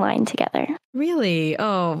play online together. Really?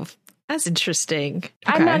 Oh, that's interesting. Okay.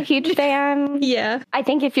 I'm not a huge fan. Yeah. I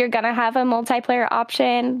think if you're going to have a multiplayer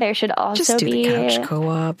option, there should also just do be the couch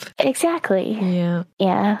co-op. Exactly. Yeah.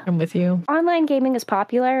 Yeah. I'm with you. Online gaming is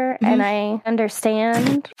popular and I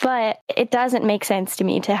understand, but it doesn't make sense to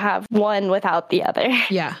me to have one without the other.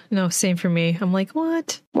 Yeah. No, same for me. I'm like,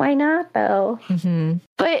 what? Why not though?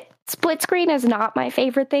 But split screen is not my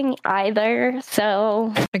favorite thing either,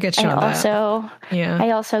 so I get you on that.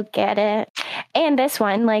 I also get it. And this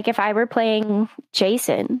one, like if I were playing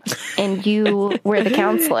Jason and you were the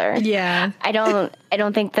counselor, I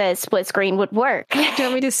don't think the split screen would work. Do you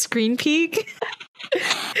want me to screen peek?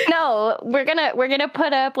 No, we're gonna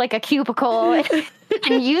put up like a cubicle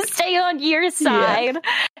and you stay on your side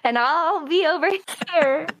and I'll be over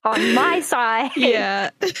here on my side.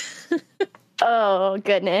 Yeah. Oh,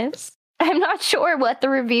 goodness. I'm not sure what the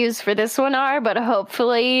reviews for this one are, but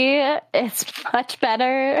hopefully it's much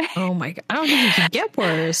better. Oh my God. I don't think you can get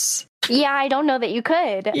worse. Yeah, I don't know that you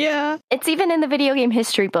could. Yeah. It's even in the video game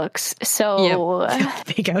history books. So,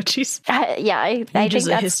 big ouchies. I think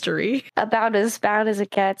that's history. about as bad as it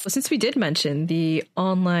gets. Well, since we did mention the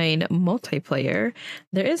online multiplayer,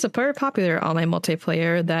 there is a very popular online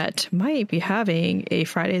multiplayer that might be having a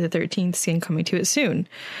Friday the 13th skin coming to it soon.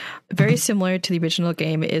 Very similar to the original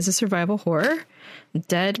game. It is a survival horror.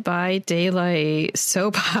 Dead by Daylight. So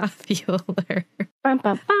popular. Bum,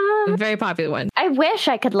 bum, bum. Very popular one. I wish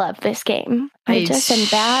I could love this game. I just am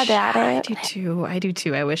bad at it. I do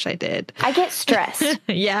too. I wish I did. I get stressed.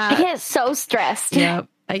 Yeah. I get so stressed. Yep.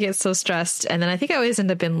 I get so stressed. And then I think I always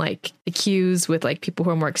end up in like the queues with like people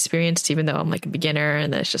who are more experienced, even though I'm like a beginner,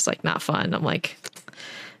 and then it's just like not fun. I'm like,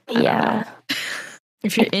 yeah.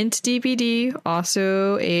 If you're into DBD,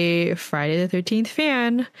 also a Friday the 13th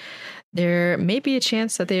fan, there may be a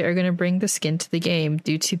chance that they are going to bring the skin to the game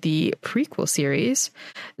due to the prequel series.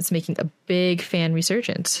 It's making a big fan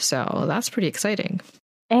resurgence. So that's pretty exciting.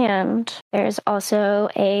 And there's also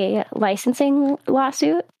a licensing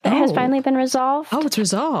lawsuit that has finally been resolved. Oh, it's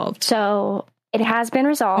resolved. So it has been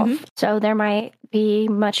resolved. Mm-hmm. So there might be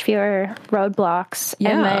much fewer roadblocks.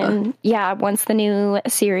 Yeah. And then, once the new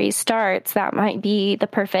series starts, that might be the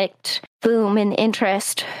perfect boom in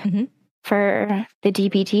interest for the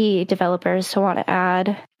DBD developers to want to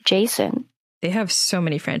add Jason. They have so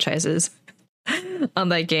many franchises on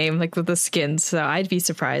that game, like with the skins. So I'd be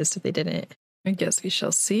surprised if they didn't. I guess we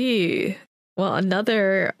shall see. Well,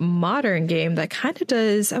 another modern game that kind of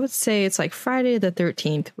does, I would say it's like Friday the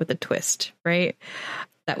 13th with a twist, right?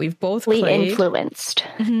 That we've both played. Influenced.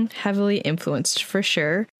 Heavily influenced for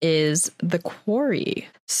sure, is The Quarry.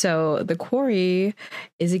 So The Quarry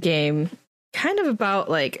is a game kind of about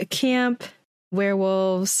like a camp,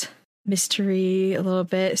 werewolves, mystery a little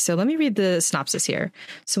bit. So let me read the synopsis here.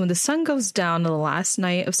 So when the sun goes down on the last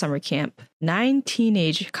night of summer camp, 9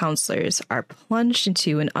 teenage counselors are plunged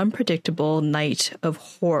into an unpredictable night of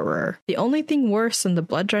horror. The only thing worse than the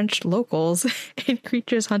blood-drenched locals and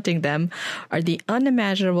creatures hunting them are the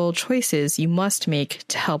unimaginable choices you must make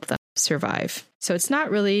to help them survive. So it's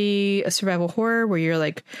not really a survival horror where you're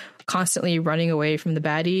like constantly running away from the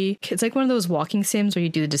baddie. It's like one of those walking sims where you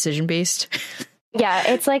do the decision-based.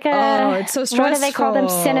 Yeah, it's like it's so stressful. What do they call them?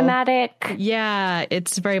 Cinematic? Yeah,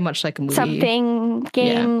 it's very much like a movie. Something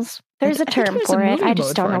games. Yeah. There's a term for it. I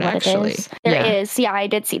just don't know what it is. There is. Yeah, I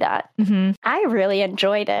did see that. I really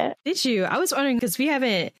enjoyed it. Did you? I was wondering because we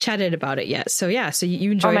haven't chatted about it yet. So yeah, so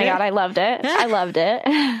you enjoyed it? Oh my God, I loved it. I loved it.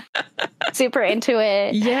 Super into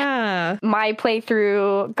it. Yeah. My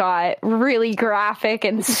playthrough got really graphic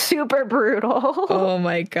and super brutal. Oh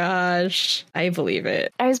my gosh. I believe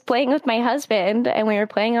it. I was playing with my husband and we were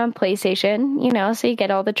playing on PlayStation, so you get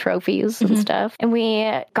all the trophies and stuff. And we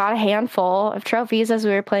got a handful of trophies as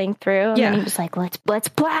we were playing through. And then he was like, let's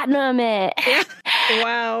platinum it. Yeah.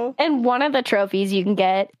 Wow. And one of the trophies you can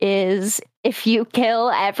get is if you kill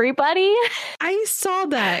everybody. I saw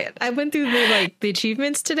that. I went through the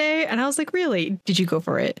achievements today and I was like, really? Did you go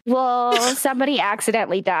for it? Well, somebody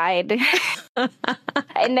accidentally died.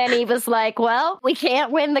 And then he was like, well, we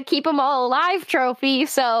can't win the keep them all alive trophy,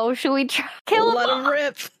 so should we kill them? Let them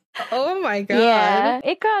rip. Oh my God. Yeah,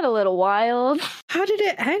 it got a little wild. How did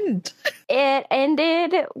it end? It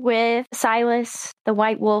ended with Silas, the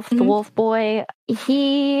white wolf, the wolf boy.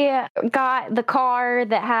 He got the car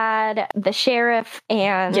that had the sheriff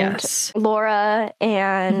and Laura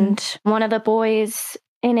and one of the boys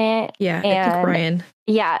in it. Yeah, and I think Ryan.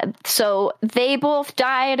 Yeah, so they both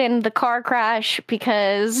died in the car crash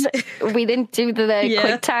because we didn't do the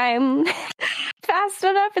quick time fast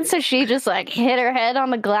enough. And so she just hit her head on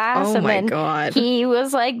the glass. Oh and my then God. He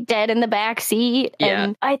was dead in the back seat. Yeah.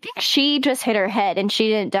 And I think she just hit her head and she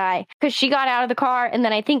didn't die because she got out of the car. And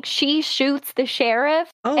then I think she shoots the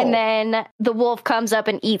sheriff. Oh. And then the wolf comes up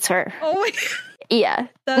and eats her. Oh my Yeah.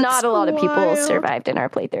 That's not a lot of people wild. Survived in our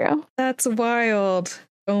playthrough. That's wild.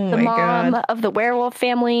 Oh the my mom God. of the werewolf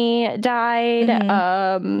family died.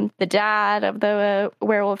 The dad of the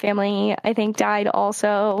werewolf family, I think, died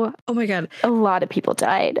also. Oh my God. A lot of people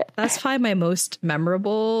died. That's probably my most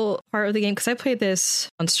memorable part of the game because I played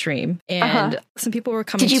this on stream and some people were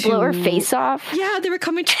coming to... Did you blow her face off? Yeah, they were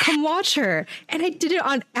coming to come watch her. And I did it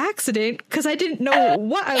on accident because I didn't know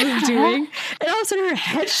what I was doing. And all of a sudden her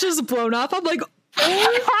head's just blown off. I'm like,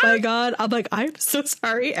 oh my God. I'm like, I'm so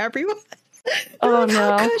sorry, everyone. Oh no.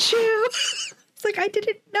 How could you? It's like, I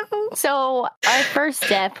didn't know. So our first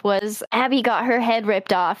death was Abby got her head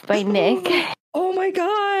ripped off by Nick. Oh my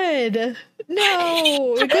God.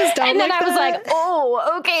 No, it goes down. And then like I was that? like,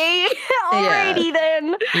 oh, okay. Alrighty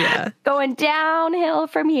then. Yeah. Going downhill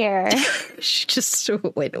from here. She just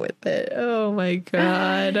went with it. Oh my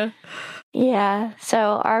God. Yeah,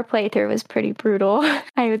 so our playthrough was pretty brutal.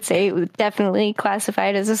 I would say it was definitely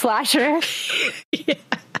classified as a slasher. Yeah.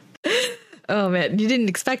 Oh man, you didn't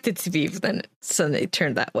expect it to be, but then suddenly it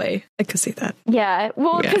turned that way. I could see that. Yeah,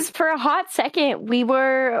 well, because for a hot second we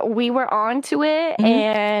were onto it,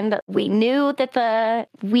 and we knew that the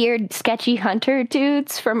weird, sketchy hunter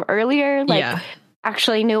dudes from earlier,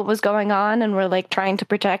 actually knew what was going on and were like trying to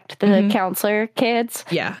protect the counselor kids.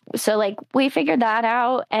 Yeah. So like we figured that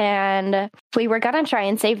out, and we were gonna try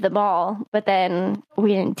and save them all, but then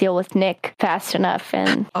we didn't deal with Nick fast enough,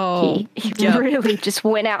 and he really just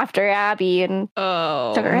went after Abby and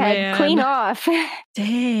took her head clean off.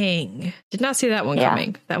 Dang. Did not see that one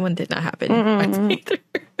coming. That one did not happen either.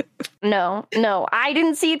 No, I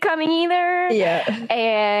didn't see it coming either. Yeah.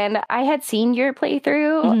 And I had seen your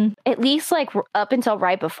playthrough at least like up until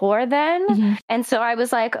right before then. And so I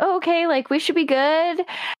was like, oh, okay, like we should be good.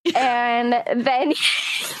 And then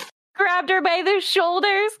grabbed her by the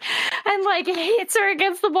shoulders and like hits her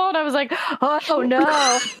against the wall. And I was like, oh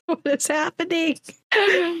no. What is happening?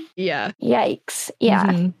 Yeah. Yikes.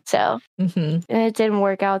 Yeah. So it didn't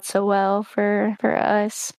work out so well for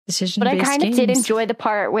us. Decision, but I kind of did enjoy the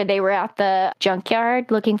part where they were at the junkyard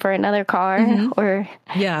looking for another car or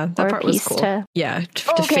that part was cool. To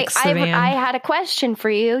fix the van. I had a question for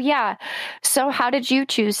you. Yeah. So how did you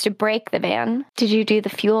choose to break the van? Did you do the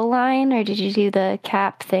fuel line or did you do the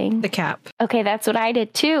cap thing? The cap. Okay, that's what I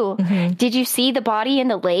did too. Did you see the body in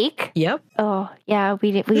the lake? Yep. Oh yeah,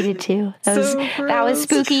 we did too. That was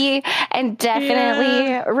spooky and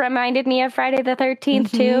definitely reminded me of Friday the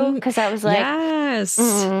 13th too, because I was like, yes,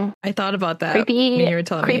 I thought about that. Creepy, when you were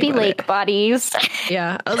telling creepy me about lake bodies.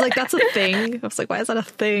 Yeah, I was like, that's a thing. I was like, why is that a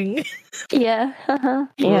thing? Yeah,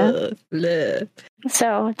 yeah. Bleh.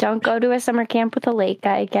 So don't go to a summer camp with a lake,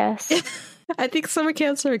 I guess. I think summer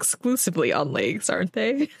camps are exclusively on lakes, aren't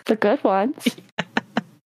they? The good ones.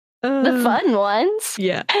 The fun ones.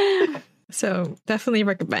 Yeah. So definitely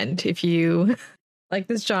recommend if you like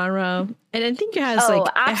this genre. And I think it has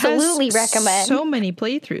absolutely recommend. So many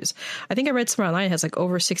playthroughs. I think I read somewhere online it has like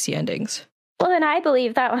over 60 endings. Well, and I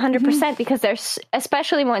believe that 100% because there's,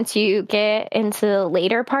 especially once you get into the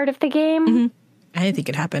later part of the game. Anything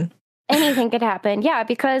could happen. Anything could happen. Yeah,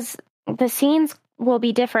 because the scenes will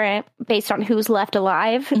be different based on who's left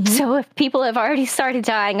alive. So if people have already started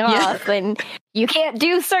dying off, then you can't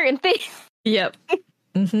do certain things. Yep.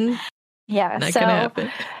 Yeah. Not gonna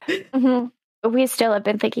happen. We still have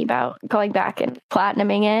been thinking about going back and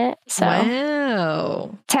platinuming it. So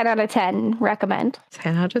wow. 10 out of 10 recommend.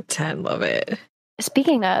 10 out of 10. Love it.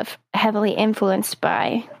 Speaking of heavily influenced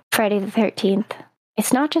by Friday the 13th,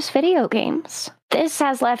 it's not just video games. This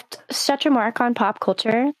has left such a mark on pop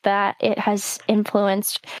culture that it has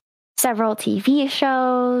influenced several TV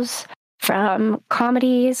shows, from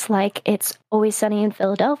comedies like It's Always Sunny in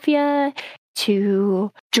Philadelphia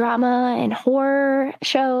to drama and horror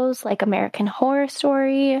shows like American Horror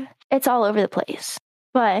Story. It's all over the place.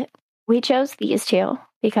 But we chose these two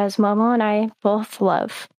because Momo and I both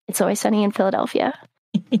love It's Always Sunny in Philadelphia.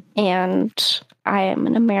 And I am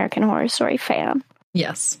an American Horror Story fan.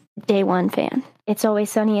 Yes. Day one fan. It's Always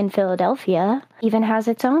Sunny in Philadelphia even has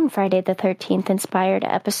its own Friday the 13th inspired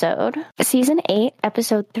episode. Season 8,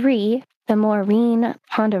 Episode 3, the Maureen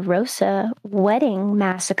Ponderosa Wedding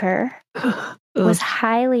Massacre, was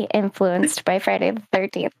highly influenced by Friday the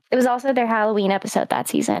 13th. It was also their Halloween episode that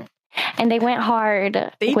season. And they went hard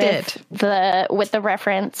with the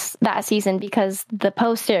reference that season because the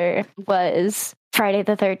poster was Friday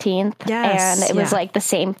the 13th. Yes, and it was like the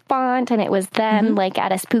same font, and it was them like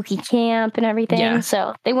at a spooky camp and everything. Yeah.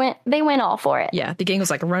 So they went all for it. Yeah, the gang was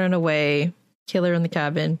like running away, killer in the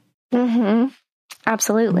cabin.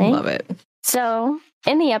 Absolutely. Love it. So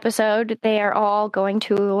in the episode, they are all going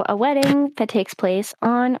to a wedding that takes place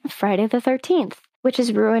on Friday the 13th, which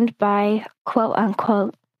is ruined by quote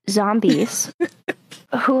unquote zombies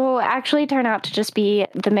who actually turn out to just be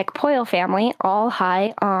the McPoyle family, all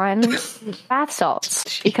high on bath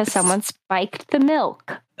salts because someone spiked the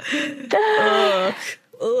milk.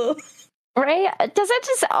 Right? Doesn't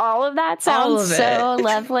just all of that sound so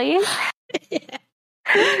lovely?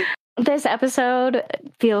 This episode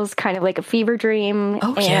feels kind of like a fever dream,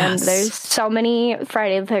 and there's so many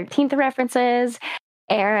Friday the 13th references,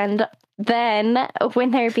 and then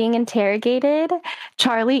when they're being interrogated,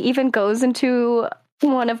 Charlie even goes into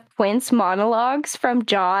one of Quint's monologues from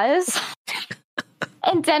Jaws.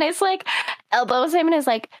 And Dennis like elbows him and is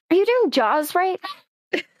like, "Are you doing Jaws right?"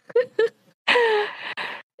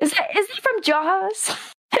 Is that from Jaws?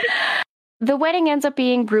 The wedding ends up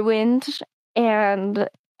being ruined and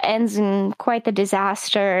ends in quite the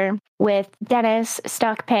disaster, with Dennis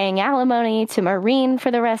stuck paying alimony to Maureen for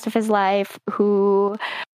the rest of his life, who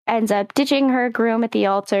ends up ditching her groom at the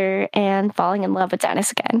altar and falling in love with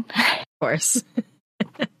Dennis again. Of course.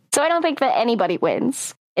 So I don't think that anybody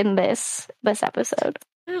wins in this episode.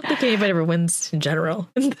 I don't think anybody ever wins in general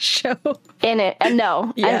in the show. In it,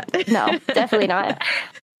 no. Yeah. No, definitely not.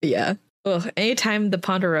 Yeah. Ugh, anytime the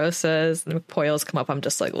Ponderosas and the McPoyles come up, I'm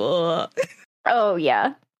just like, ugh. Oh,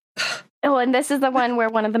 yeah. Oh, and this is the one where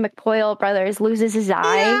one of the McPoyle brothers loses his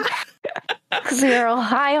eye because they're all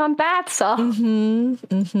high on bath salts.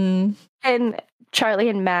 And Charlie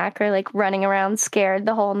and Mac are like running around scared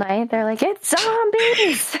the whole night. They're like, "It's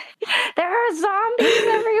zombies! There are zombies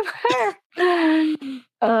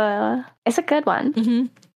everywhere!" It's a good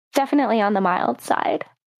one. Definitely on the mild side.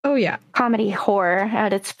 Oh, yeah. Comedy horror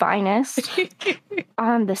at its finest.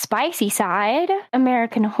 On the spicy side,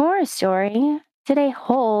 American Horror Story did a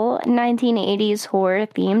whole 1980s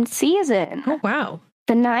horror-themed season. Oh, wow.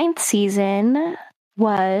 The 9th season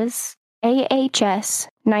was AHS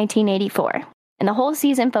 1984. And the whole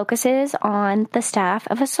season focuses on the staff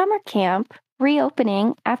of a summer camp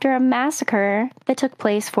reopening after a massacre that took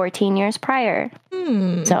place 14 years prior.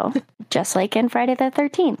 So, just like in Friday the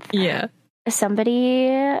 13th. Yeah. Somebody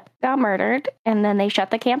got murdered, and then they shut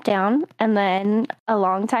the camp down. And then a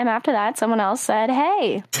long time after that, someone else said,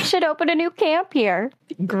 "Hey, we should open a new camp here."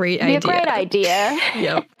 Great idea. Be a great idea.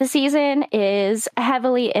 Yep. The season is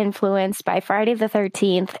heavily influenced by Friday the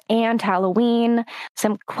 13th and Halloween,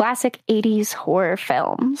 some classic 80s horror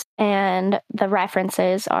films. And the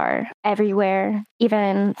references are everywhere,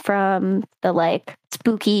 even from the like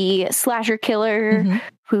spooky slasher killer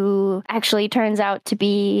who actually turns out to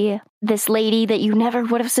be this lady that you never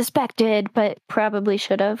would have suspected, but probably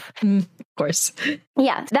should have. Of course.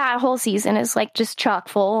 Yeah, that whole season is like just chock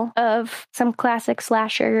full of some classic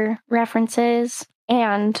slasher references,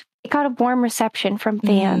 and it got a warm reception from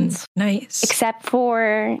fans. Nice. Except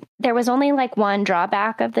for there was only like one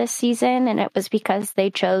drawback of this season, and it was because they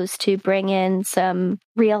chose to bring in some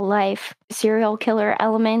real life serial killer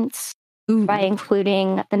elements by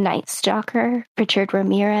including the Night Stalker, Richard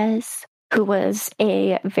Ramirez, who was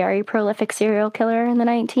a very prolific serial killer in the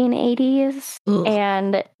 1980s.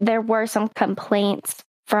 And there were some complaints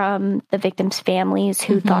from the victims' families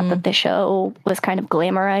who thought that the show was kind of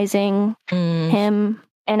glamorizing him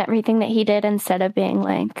and everything that he did, instead of being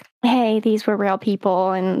like, "Hey, these were real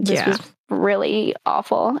people and this was really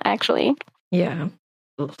awful, actually." Yeah.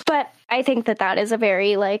 But I think that is a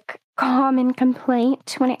very like common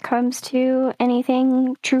complaint when it comes to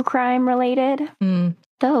anything true crime related.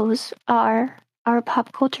 Those are our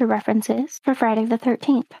pop culture references for Friday the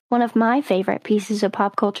 13th. One of my favorite pieces of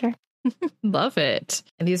pop culture. Love it.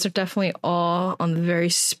 And these are definitely all on the very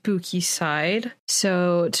spooky side.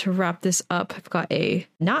 So to wrap this up, I've got a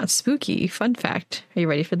not spooky fun fact. Are you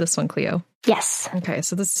ready for this one, Cleo? Yes. Okay,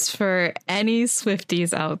 so this is for any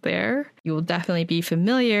Swifties out there. You will definitely be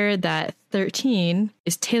familiar that 13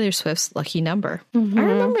 is Taylor Swift's lucky number. I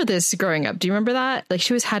remember this growing up. Do you remember that? Like,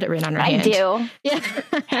 she always had it written on her hand. I do.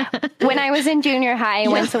 Yeah. When I was in junior high, I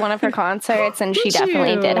went to one of her concerts, and she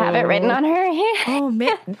definitely did have it written on her hand. Oh,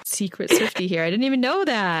 man. Secret Swiftie here. I didn't even know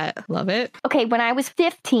that. Love it. Okay, when I was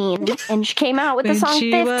 15, and she came out with the song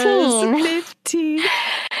 15. Was 15.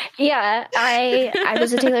 Yeah, I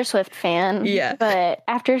was a Taylor Swift fan. Yeah. But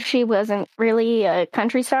after she wasn't really a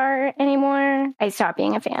country star anymore, I stopped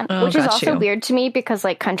being a fan. Which is also weird to me because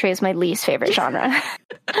like country is my least favorite genre.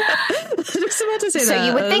 I was just about to say so that.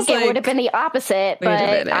 You would think it would have been the opposite, but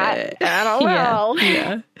I don't know.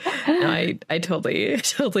 Yeah. No, I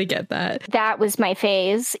totally get that. That was my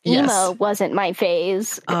phase. Emo wasn't my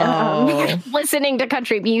phase. Listening to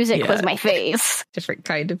country music was my phase. Different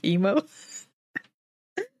kind of emo.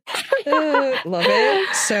 Love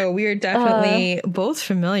it. So we are definitely both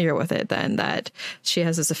familiar with it then, that she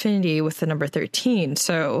has this affinity with the number 13.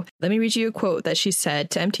 So let me read you a quote that she said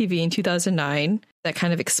to MTV in 2009 that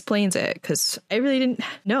kind of explains it, because I really didn't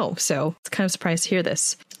know. So it's kind of surprised to hear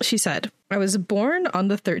this. She said, "I was born on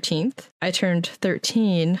the 13th. I turned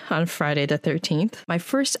 13 on Friday the 13th. My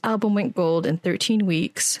first album went gold in 13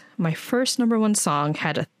 weeks. My first #1 song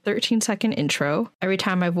had a 13-second intro. Every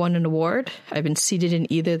time I've won an award, I've been seated in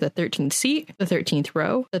either the 13th seat, the 13th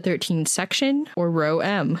row, the 13th section, or row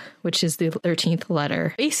M, which is the 13th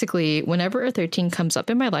letter. Basically, whenever a 13 comes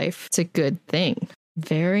up in my life, it's a good thing."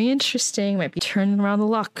 Very interesting. Might be turning around the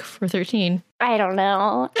luck for 13. I don't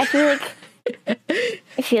know. I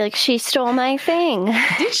feel like she stole my thing.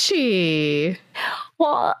 Did she?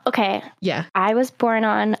 Well, okay. Yeah. I was born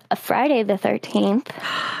on a Friday the 13th.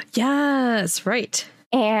 Yes, right.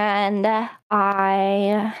 And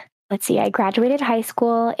I graduated high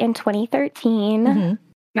school in 2013. Mm-hmm.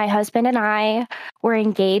 My husband and I were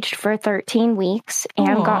engaged for 13 weeks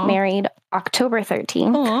and got married October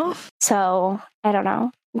 13th. Aww. So I don't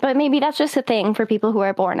know. But maybe that's just a thing for people who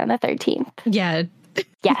are born on the 13th. Yeah.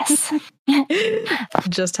 Yes.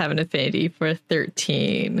 Just have an affinity for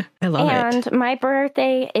 13. I love it. And my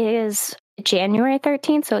birthday is January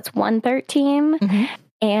 13th, so it's 113. Mm-hmm.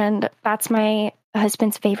 And that's my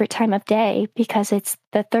husband's favorite time of day because it's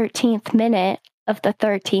the 13th minute of the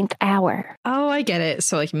 13th hour. Oh, I get it.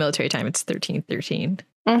 So like military time, it's 1313.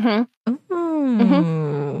 Mm-hmm.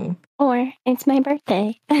 Mm-hmm. Or it's my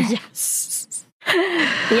birthday. Yes.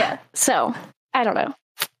 Yeah. So I don't know.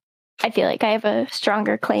 I feel like I have a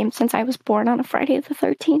stronger claim since I was born on a Friday the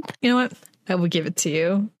 13th. You know what? I will give it to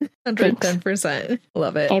you. 110%.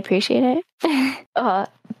 Love it. I appreciate it.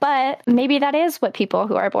 But maybe that is what people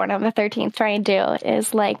who are born on the 13th try and do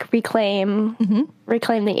is like reclaim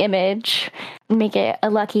the image, make it a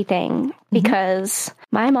lucky thing. Because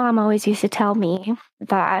my mom always used to tell me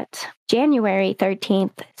that January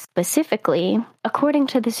 13th specifically, according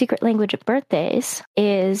to the secret language of birthdays,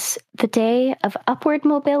 is the day of upward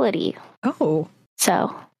mobility. Oh.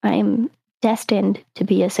 So I'm destined to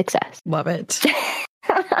be a success. Love it.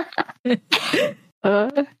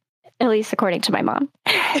 At least according to my mom.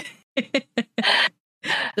 The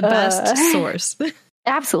best source.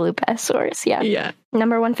 Absolute best source, yeah. Yeah.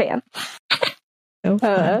 Number one fan. So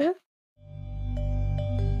fun.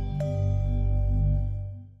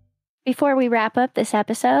 Before we wrap up this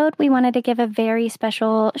episode, we wanted to give a very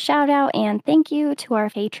special shout out and thank you to our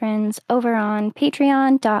patrons over on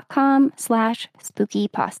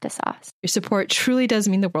patreon.com/spookypastasauce. Your support truly does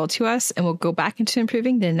mean the world to us, and we'll go back into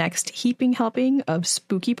improving the next heaping helping of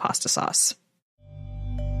spooky pasta sauce.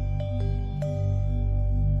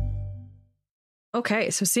 Okay,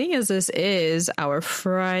 so seeing as this is our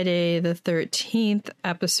Friday the 13th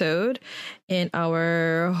episode and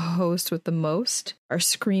our host with the most, our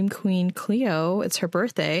Scream Queen Cleo, it's her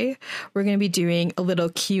birthday, we're going to be doing a little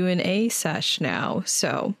Q&A sesh now.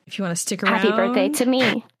 So if you want to stick around. Happy birthday to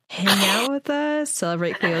me. Hang out with us,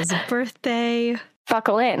 celebrate Cleo's birthday.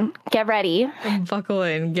 Buckle in. Get ready. Buckle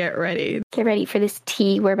in. Get ready. Get ready for this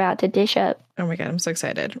tea we're about to dish up. Oh my God, I'm so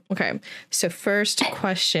excited. Okay, so first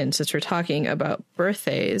question, since we're talking about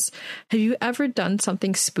birthdays, have you ever done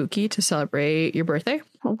something spooky to celebrate your birthday?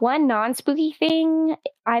 One non-spooky thing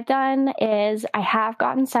I've done is I have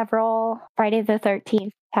gotten several Friday the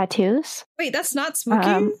 13th tattoos. Wait, that's not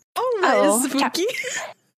spooky? That is spooky.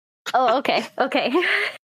 Okay.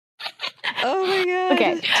 Oh my God.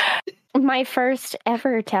 Okay. My first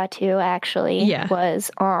ever tattoo actually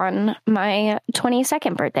was on my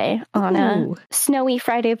 22nd birthday on a snowy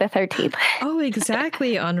Friday the 13th. Oh,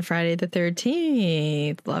 exactly. On Friday the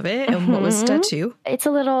 13th. Love it. And what was the tattoo? It's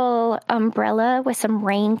a little umbrella with some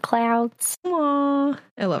rain clouds. Aww.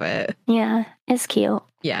 I love it. Yeah, it's cute.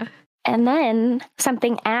 Yeah. And then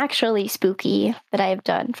something actually spooky that I've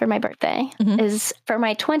done for my birthday is for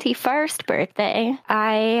my 21st birthday,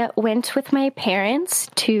 I went with my parents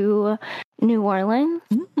to New Orleans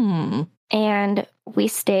and we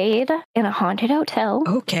stayed in a haunted hotel.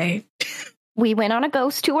 Okay. We went on a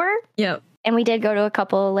ghost tour. Yep. And we did go to a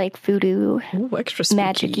couple like voodoo, extra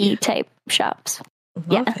magic-y type shops.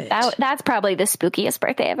 Love it. That's probably the spookiest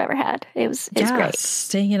birthday I've ever had. It was great.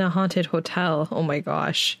 Staying in a haunted hotel. Oh my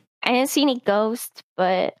gosh. I didn't see any ghosts,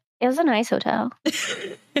 but it was a nice hotel.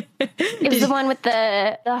 It was the one with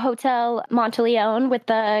the Hotel Monteleone with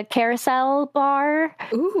the carousel bar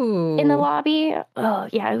in the lobby. Oh,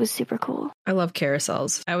 yeah, it was super cool. I love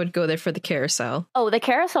carousels. I would go there for the carousel. Oh, the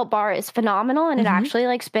carousel bar is phenomenal, and it actually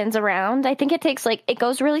like spins around. I think it takes it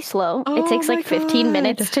goes really slow. It takes 15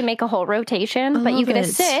 minutes to make a whole rotation, but you get to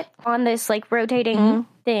sit on this rotating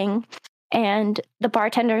thing. And the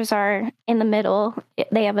bartenders are in the middle.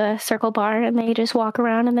 They have a circle bar and they just walk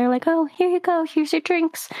around and they're like, oh, here you go. Here's your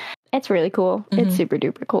drinks. It's really cool. It's super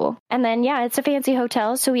duper cool. And then, it's a fancy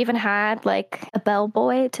hotel. So we even had a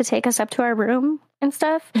bellboy to take us up to our room and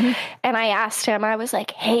stuff. And I asked him, I was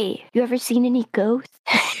like, hey, you ever seen any ghosts?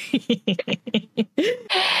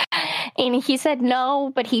 And he said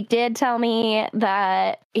no, but he did tell me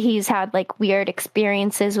that he's had weird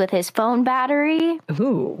experiences with his phone battery.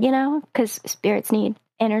 Ooh. Because spirits need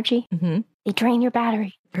energy. They drain your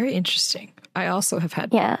battery. Very interesting. I also have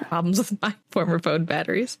had problems with my former phone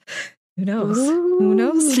batteries. Who knows? Ooh, Who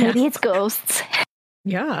knows? Maybe it's ghosts.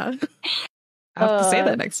 Yeah. I'll have to say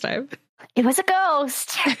that next time. It was a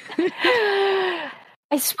ghost.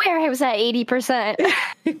 I swear I was at 80%.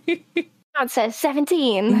 It says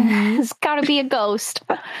 17. It's gotta be a ghost.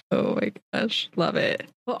 Oh my gosh. Love it.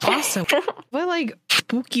 Well, awesome. What like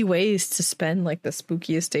spooky ways to spend like the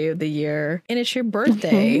spookiest day of the year. And it's your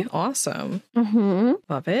birthday. Awesome.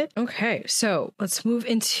 Love it. Okay. So let's move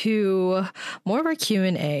into more of our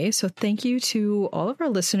Q&A. So thank you to all of our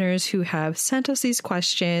listeners who have sent us these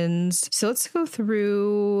questions. So let's go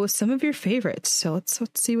through some of your favorites. So let's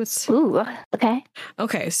see what's... Ooh, okay.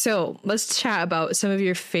 Okay. So let's chat about some of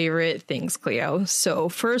your favorite things, Cleo. So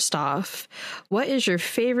first off, what is your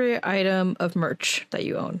favorite item of merch that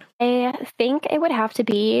you own? I think it would have to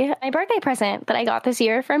be my birthday present that I got this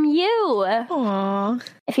year from you. Aww.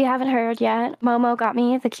 If you haven't heard yet, Momo got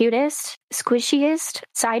me the cutest, squishiest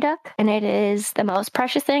Psyduck, and it is the most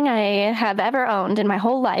precious thing I have ever owned in my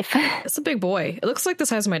whole life. It's a big boy. It looks like the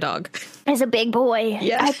size of my dog. It's a big boy.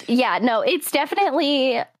 Yeah. No, it's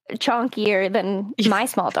definitely chunkier than my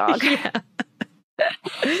small dog.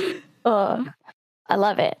 I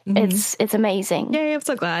love it. It's amazing. Yay, I'm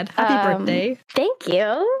so glad. Happy birthday. Thank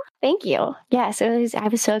you. Yes, I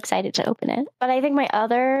was so excited to open it. But I think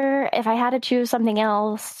if I had to choose something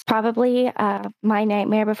else, probably my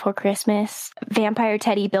Nightmare Before Christmas Vampire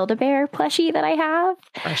Teddy Build-A-Bear plushie that I have.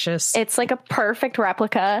 Precious. It's like a perfect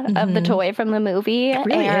replica of the toy from the movie. It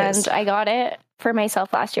really and is. I got it for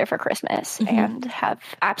myself last year for Christmas and have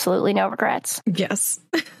absolutely no regrets. Yes.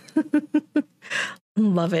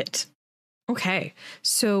 Love it. Okay,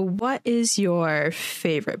 so what is your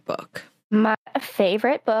favorite book? My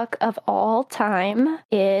favorite book of all time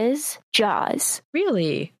is Jaws.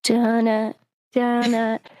 Really? Dun-na,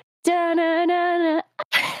 dun-na, dun-na-na-na.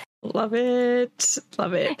 Love it.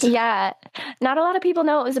 Love it. Yeah. Not a lot of people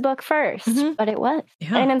know it was a book first, but it was.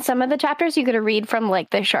 Yeah. And in some of the chapters, you get to read from like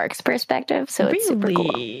the shark's perspective. So it's super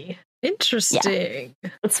cool. Interesting. Yeah.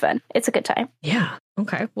 It's fun. It's a good time. Yeah.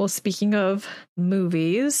 Okay. Well, speaking of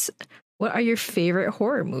movies, what are your favorite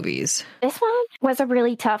horror movies? This one was a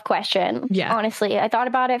really tough question. Yeah. Honestly, I thought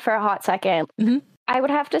about it for a hot second. I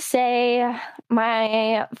would have to say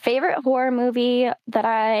my favorite horror movie that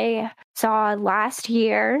I saw last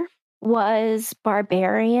year was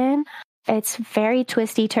Barbarian. It's very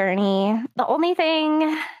twisty turny. The only thing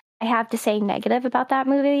I have to say negative about that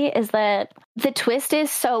movie is that the twist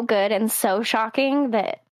is so good and so shocking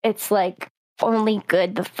that it's like only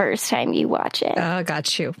good the first time you watch it.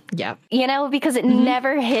 Got you. Yeah. You know, because it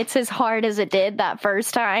never hits as hard as it did that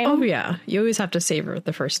first time. Oh, yeah. You always have to savor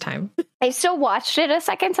the first time. I still watched it a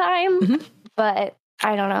second time, but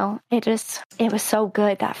I don't know. It was so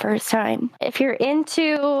good that first time. If you're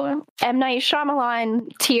into M. Night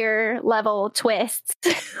Shyamalan tier level twists,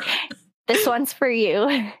 this one's for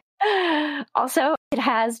you. Also, it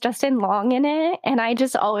has Justin Long in it, and I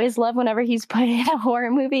just always love whenever he's put in a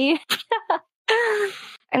horror movie.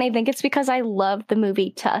 And I think it's because I love the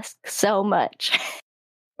movie Tusk so much.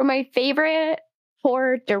 For my favorite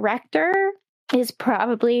horror director is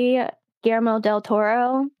probably Guillermo del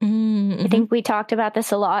Toro. I think we talked about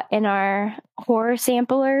this a lot in our horror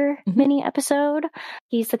sampler mini episode.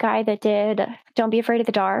 He's the guy that did Don't Be Afraid of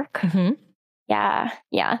the Dark. Yeah.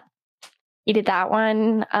 He did that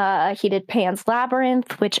one. He did Pan's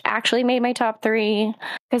Labyrinth, which actually made my top 3.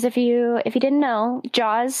 Because if you didn't know,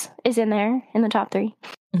 Jaws is in there in the top 3.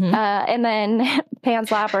 And then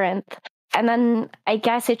Pan's Labyrinth. And then I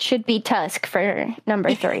guess it should be Tusk for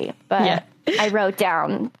number 3. But I wrote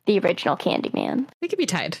down the original Candyman. They could be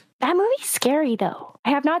tied. That movie's scary, though.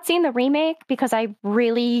 I have not seen the remake because I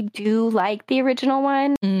really do like the original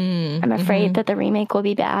one. I'm afraid that the remake will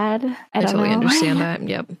be bad. I don't totally know. understand that.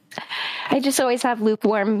 Yep. I just always have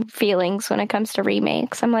lukewarm feelings when it comes to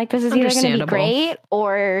remakes. I'm like, this is either going to be great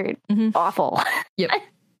or awful. Yep.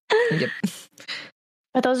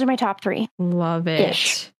 But those are my top 3. Love it.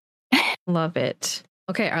 Ish. Love it.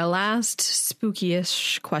 Okay, our last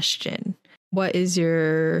spooky-ish question. What is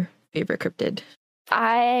your favorite cryptid?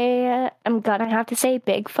 I am going to have to say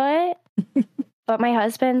Bigfoot. But my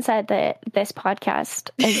husband said that this podcast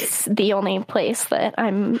is the only place that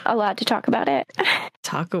I'm allowed to talk about it.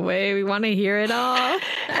 Talk away. We want to hear it all.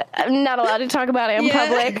 I'm not allowed to talk about it in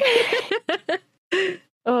public.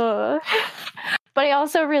 But I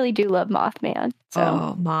also really do love Mothman. So.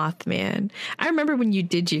 Oh, Mothman. I remember when you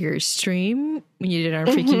did your stream, when you did our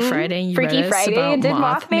Freaky Friday, and you Freaky read us Friday about and did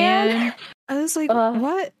Mothman. I was like,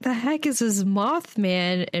 what the heck is this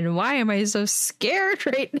Mothman, and why am I so scared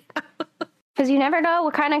right now? Because you never know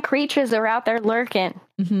what kind of creatures are out there lurking.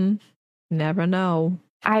 Never know.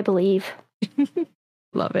 I believe.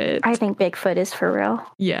 Love it. I think Bigfoot is for real.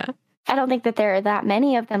 Yeah. I don't think that there are that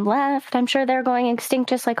many of them left. I'm sure they're going extinct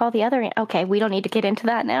just like all the other. Okay, we don't need to get into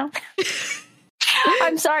that now.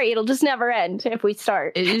 I'm sorry, it'll just never end if we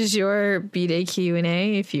start. It is your B-Day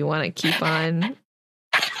Q&A if you want to keep on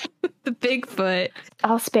the Bigfoot.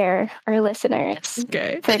 I'll spare our listeners.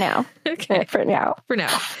 Okay. For now. Okay. For now.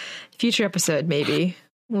 Future episode, maybe.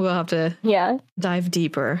 We'll have to dive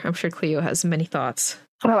deeper. I'm sure Cleo has many thoughts.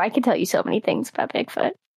 Oh, I can tell you so many things about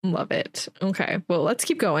Bigfoot. Love it. Okay. Well, let's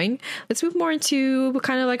keep going. Let's move more into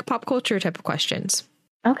kind of like pop culture type of questions.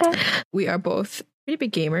 Okay. We are both pretty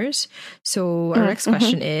big gamers. So our next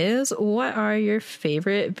question is, what are your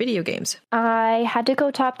favorite video games? I had to go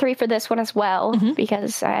top 3 for this one as well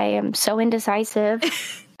because I am so indecisive.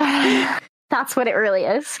 That's what it really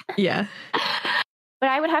is. Yeah. But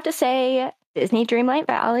I would have to say Disney Dreamlight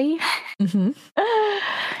Valley.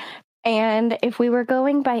 And if we were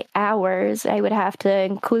going by hours, I would have to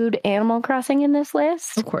include Animal Crossing in this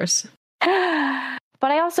list. Of course. But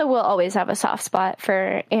I also will always have a soft spot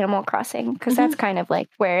for Animal Crossing because that's kind of like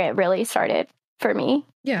where it really started for me.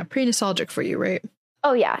 Yeah, pretty nostalgic for you, right?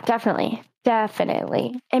 Oh, yeah, definitely.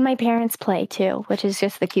 Definitely. And my parents play too, which is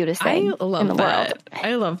just the cutest thing in the world.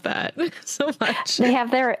 I love that so much. They have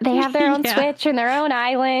their own Switch and their own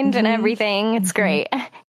island and everything. It's great.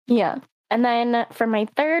 Yeah. And then for my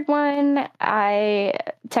third one,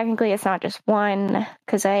 technically it's not just one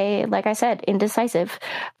because like I said, indecisive.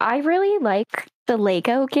 I really like the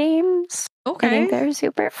Lego games. Okay. I think they're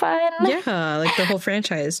super fun. Yeah, like the whole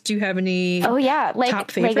franchise. Do you have any like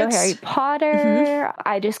top favorites? Lego Harry Potter.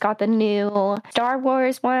 I just got the new Star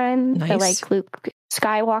Wars one. Nice. The like Luke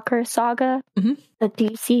Skywalker saga. The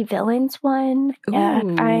DC villains one. Ooh.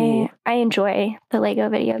 Yeah, I enjoy the Lego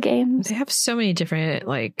video games. They have so many different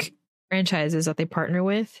like franchises that they partner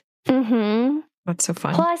with. That's so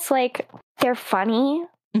fun. Plus, like, they're funny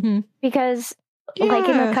because like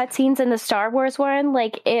in the cutscenes in the Star Wars one,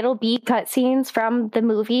 like it'll be cutscenes from the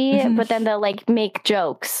movie, but then they'll like make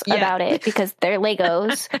jokes about it because they're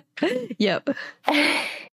Legos. Yep. Oh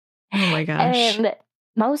my gosh. And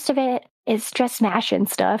most of it is just smashing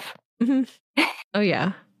stuff. Oh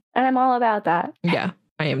yeah. And I'm all about that. Yeah,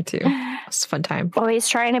 I am too. It's a fun time. Always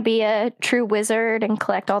trying to be a true wizard and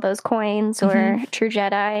collect all those coins or true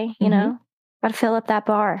Jedi, you know? Gotta fill up that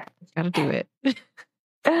bar. Gotta do it.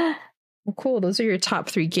 Well, cool. Those are your top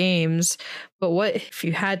 3 games. But what if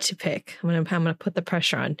you had to pick? I'm gonna put the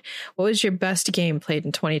pressure on. What was your best game played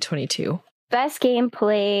in 2022? Best game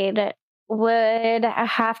played would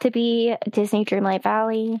have to be Disney Dreamlight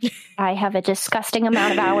Valley. I have a disgusting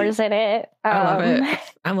amount of hours in it. I love it.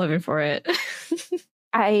 I'm living for it.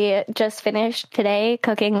 I just finished today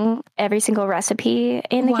cooking every single recipe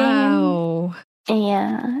in the game.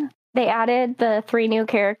 Yeah. They added the 3 new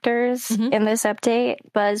characters in this update,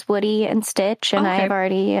 Buzz, Woody, and Stitch, and I've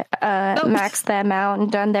already maxed them out and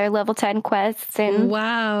done their level 10 quests and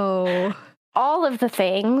all of the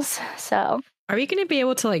things. So, are we going to be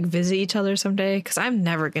able to like visit each other someday? Because I'm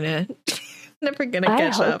never gonna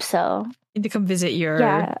catch up. I hope so. Need to come visit your.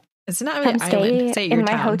 Yeah. It's not really come an island. Stay in your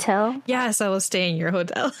my town. Hotel. Yes, I will stay in your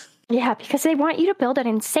hotel. Yeah, because they want you to build an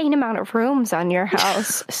insane amount of rooms on your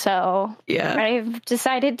house. So I've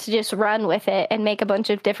decided to just run with it and make a bunch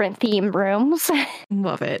of different theme rooms.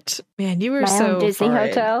 Love it. Man, you were my so own Disney far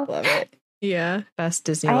hotel. Love it. Yeah. Best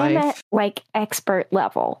Disney I life. am at like expert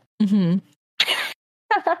level.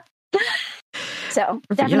 So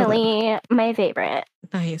definitely my favorite.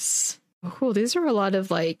 Nice. Cool. These are a lot of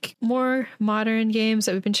like more modern games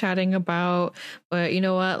that we've been chatting about. But you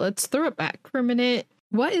know what? Let's throw it back for a minute.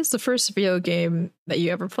 What is the first video game that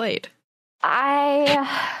you ever played?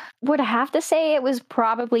 I would have to say it was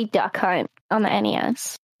probably Duck Hunt on the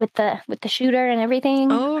NES with the shooter and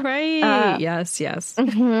everything. Oh, right. Yes.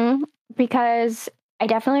 Because I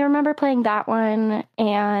definitely remember playing that one,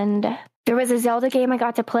 and there was a Zelda game I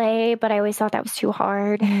got to play, but I always thought that was too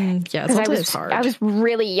hard. Yeah, Zelda is hard. I was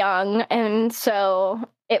really young, and so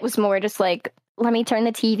it was more just like, let me turn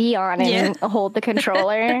the TV on and hold the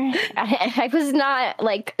controller. I was not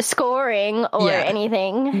like scoring or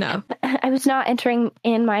anything. No. I was not entering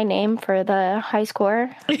in my name for the high score.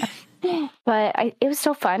 But it was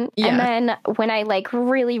still fun. Yeah. And then when I like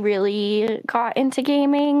really, really got into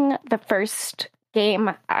gaming, the first game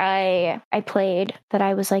I played that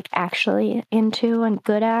I was like actually into and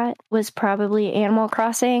good at was probably Animal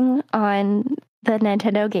Crossing on the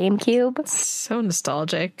Nintendo GameCube. So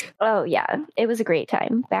nostalgic. Oh, yeah. It was a great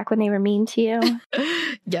time back when they were mean to you.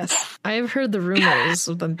 Yes. I have heard the rumors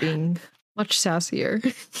of them being much sassier.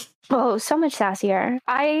 Oh, so much sassier.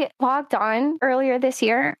 I logged on earlier this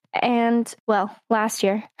year and, well, last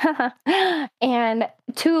year, and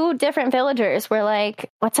 2 different villagers were like,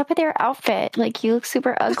 what's up with your outfit? Like, you look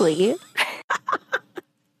super ugly.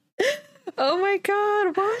 Oh my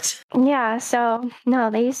God, what? Yeah, so no,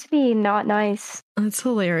 they used to be not nice. That's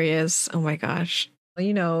hilarious. Oh my gosh. Well,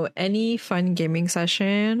 you know, any fun gaming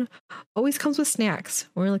session always comes with snacks.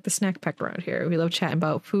 We're like the snack pack around here. We love chatting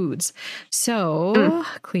about foods. So,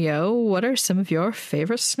 Cleo, what are some of your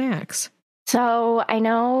favorite snacks? So I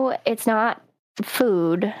know it's not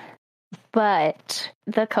food, but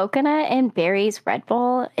the coconut and berries Red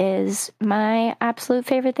Bull is my absolute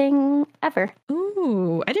favorite thing ever.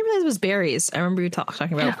 Ooh, I didn't realize it was berries. I remember you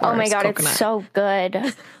talking about it before. Oh my God, coconut. it's so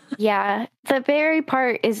good. Yeah, the berry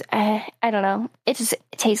part is, I don't know. It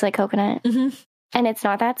tastes like coconut. And it's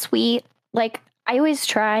not that sweet. Like, I always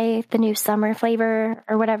try the new summer flavor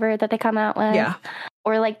or whatever that they come out with. Yeah.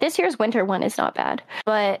 Or like this year's winter one is not bad.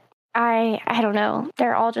 But I don't know.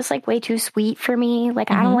 They're all just like way too sweet for me.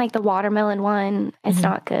 Like, I don't like the watermelon one. It's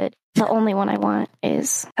not good. The only one I want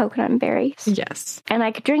is coconut and berries. Yes. And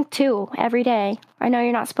I could drink 2 every day. I know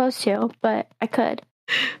you're not supposed to, but I could.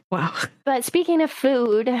 Wow. But speaking of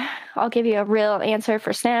food, I'll give you a real answer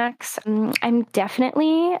for snacks. I'm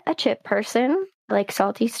definitely a chip person. I like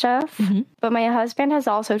salty stuff. But my husband has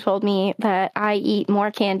also told me that I eat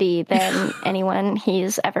more candy than anyone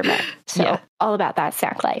he's ever met. So all about that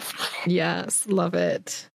snack life. Yes, love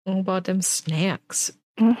it. All about them snacks.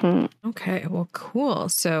 Okay, well, cool.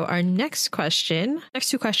 So our next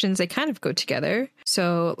 2 questions, they kind of go together.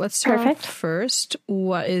 So let's start off first.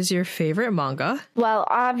 What is your favorite manga? Well,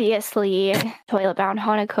 obviously, Toilet Bound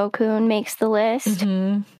Hanako-kun makes the list.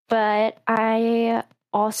 But I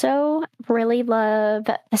also really love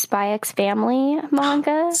the Spy X Family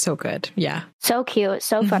manga. So good. Yeah. So cute.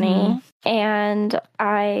 So funny. And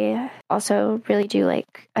I also really do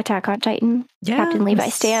like Attack on Titan. Captain Levi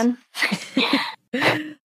Stan.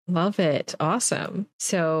 Love it. Awesome.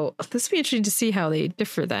 So this will be interesting to see how they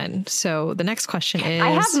differ then. So the next question is... I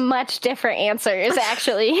have much different answers,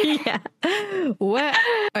 actually. What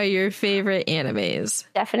are your favorite animes?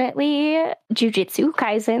 Definitely Jujutsu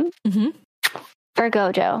Kaisen. For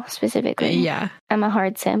Gojo, specifically. Yeah. I'm a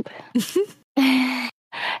hard simp.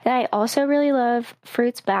 I also really love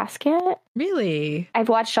Fruits Basket. Really? I've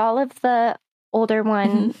watched all of the older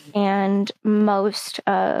one and most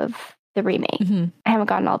of the remake. I haven't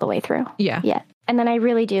gotten all the way through yet. And then I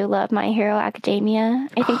really do love My Hero Academia.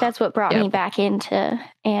 I think that's what brought me back into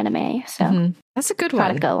anime. So that's a good one.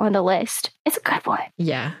 Gotta go on the list. It's a good one.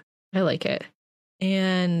 Yeah, I like it.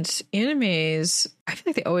 And animes, I feel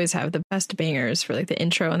like they always have the best bangers for like the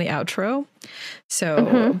intro and the outro.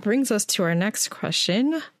 So brings us to our next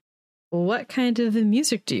question. What kind of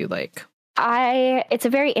music do you like? It's a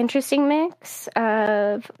very interesting mix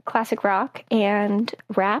of classic rock and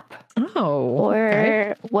rap. Oh.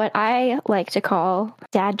 Or what I like to call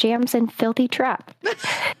dad jams and filthy trap.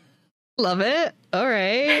 Love it. All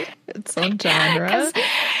right. It's on genre.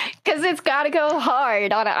 Because it's got to go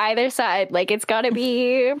hard on either side. Like, it's got to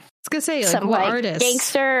be... I was going to say, like, some, what like, artists?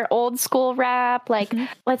 Gangster, old school rap. Like,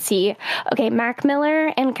 let's see. Okay, Mac Miller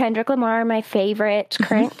and Kendrick Lamar are my favorite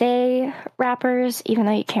current day rappers, even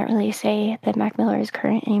though you can't really say that Mac Miller is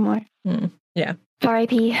current anymore. Yeah.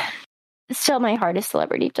 R.I.P. Still my hardest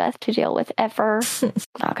celebrity death to deal with ever.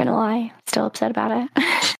 Not going to lie. Still upset about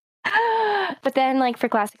it. But then, like, for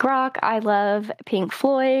classic rock, I love Pink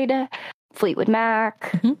Floyd, Fleetwood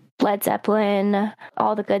Mac, Led Zeppelin,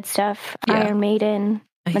 all the good stuff. Iron Maiden,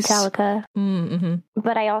 Metallica.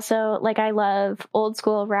 But I also, like, I love old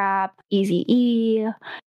school rap, Eazy-E,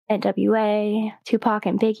 NWA, Tupac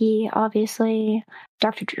and Biggie, obviously,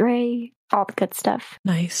 Dr. Dre, all the good stuff.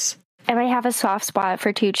 Nice. And I have a soft spot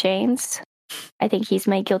for 2 Chainz. I think he's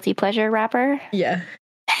my guilty pleasure rapper. Yeah.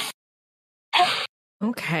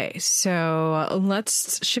 Okay, so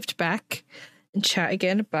let's shift back and chat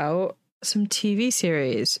again about some TV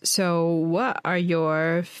series. So what are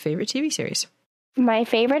your favorite TV series? My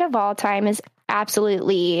favorite of all time is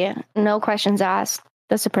absolutely, no questions asked,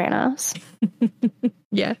 The Sopranos.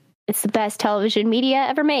 Yeah. It's the best television media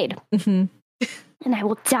ever made. And I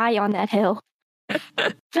will die on that hill.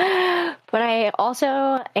 But I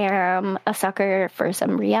also am a sucker for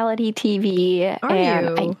some reality TV.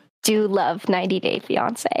 I do love 90 Day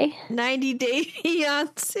Fiancé. 90 Day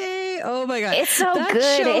Fiancé. Oh my God. It's so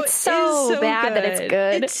good. It's so bad that it's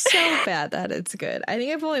good. It's so bad that it's good. I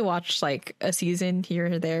think I've only watched like a season here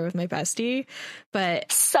or there with my bestie,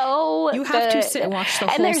 but so you have to sit and watch the whole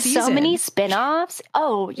season. And there's so many spin-offs.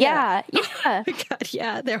 Oh, yeah. Oh my God,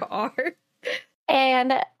 yeah, there are.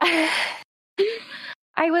 And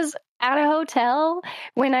I was at a hotel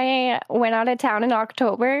when I went out of town in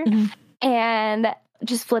October and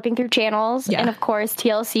just flipping through channels. Yeah. And of course,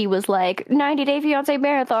 TLC was like 90 Day Fiancé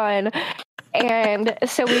Marathon. And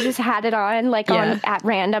so we just had it on on at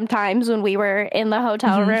random times when we were in the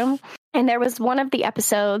hotel room. And there was one of the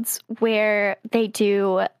episodes where they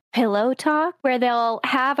do pillow talk, where they'll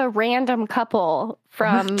have a random couple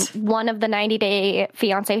from one of the 90 Day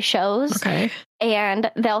Fiancé shows. Okay.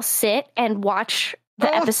 And they'll sit and watch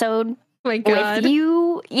the episode with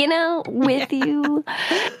you, with you.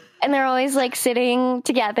 And they're always like sitting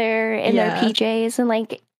together in their PJs and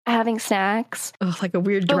like having snacks. Oh, like a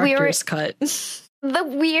weird director's cut. The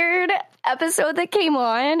weird episode that came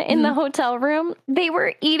on in the hotel room, they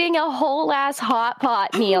were eating a whole ass hot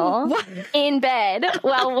pot meal in bed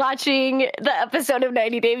while watching the episode of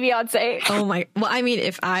 90 Day Fiancé. Oh my. Well, I mean,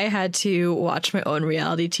 if I had to watch my own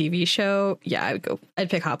reality TV show, I'd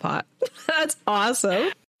pick hot pot. That's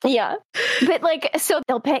awesome. Yeah. But so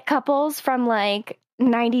they'll pick couples from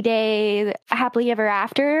 90 Day Happily Ever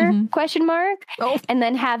After question mark, and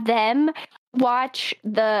then have them watch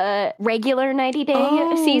the regular 90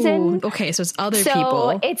 Day season. Okay, so it's other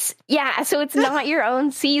people. So it's not your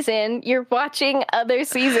own season. You're watching other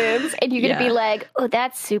seasons, and you're gonna be like, "Oh,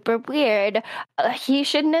 that's super weird. He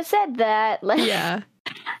shouldn't have said that." Yeah.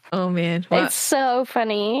 Oh man, well, it's so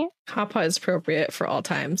funny. Hot pot is appropriate for all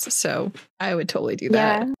times, so I would totally do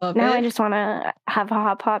that. Yeah. Now I just want to have a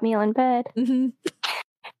hot pot meal in bed.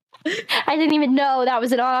 I didn't even know that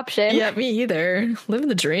was an option. Yeah, me either. Living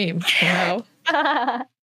the dream. Wow.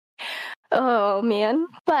 Oh, man.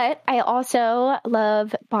 But I also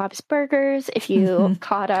love Bob's Burgers, if you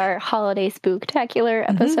caught our Holiday Spooktacular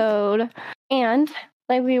episode. And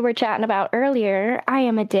like we were chatting about earlier, I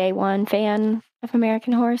am a day one fan of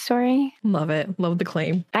American Horror Story. Love it. Love the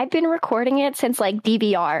claim. I've been recording it since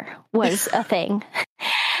DVR was a thing.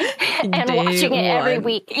 And Day watching it every one.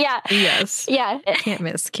 week. Yeah. Yes. Yeah. Can't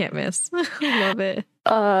miss. Love it.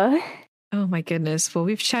 Oh my goodness. Well,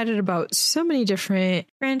 we've chatted about so many different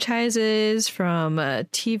franchises, from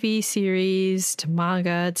TV series to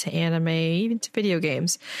manga to anime, even to video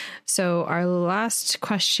games. So our last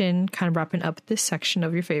question, kind of wrapping up this section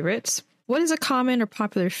of your favorites. What is a common or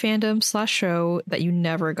popular fandom / show that you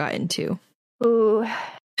never got into? Ooh,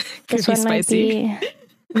 this one spicy.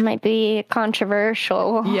 might be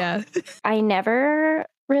controversial. Yeah. I never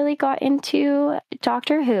really got into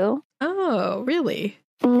Doctor Who. Oh, really?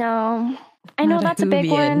 No. I know that's a big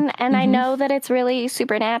one, and I know that it's really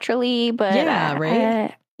supernaturally, but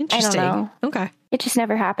right. Interesting. I don't know. Okay. It just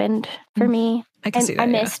never happened for me. I can see that. I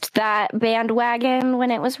missed that bandwagon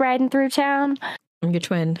when it was riding through town. I'm your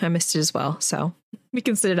twin. I missed it as well, so we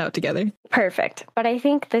can sit it out together. Perfect. But I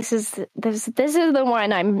think this is the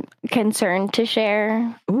one I'm concerned to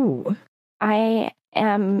share. Ooh. I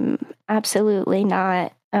am absolutely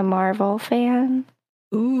not a Marvel fan.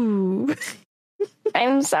 Ooh.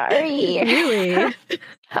 I'm sorry. Really?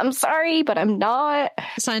 I'm sorry, but I'm not.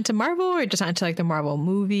 Assigned to Marvel, or just assigned to the Marvel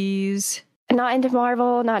movies? Not into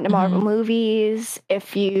Marvel, not into Marvel movies.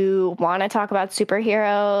 If you want to talk about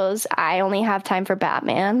superheroes, I only have time for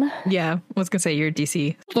Batman. Yeah, I was going to say you're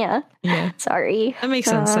DC. Yeah. Sorry. That makes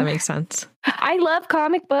sense. I love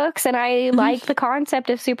comic books and I like the concept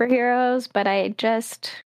of superheroes, but I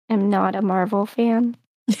just am not a Marvel fan.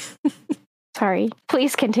 Sorry.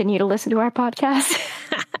 Please continue to listen to our podcast.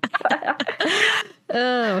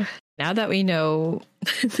 Oh, now that we know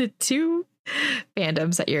the two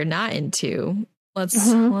fandoms that you're not into, let's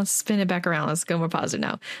spin it back around. Let's go more positive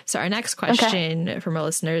now. So our next question from our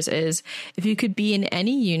listeners is, if you could be in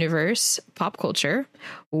any universe, pop culture,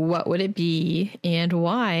 what would it be and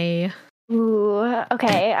why? Ooh,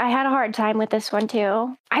 okay. I had a hard time with this one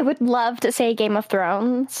too. I would love to say Game of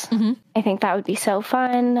Thrones. I think that would be so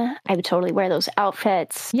fun. I would totally wear those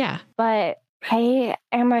outfits. Yeah. But I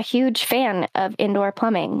am a huge fan of indoor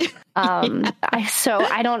plumbing. So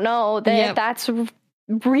I don't know that that's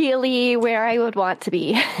really where I would want to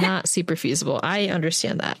be. Not super feasible. I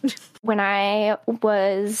understand that. When I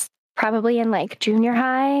was probably in junior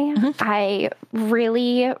high, I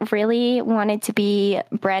really, really wanted to be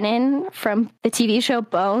Brennan from the TV show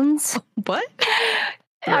Bones. What?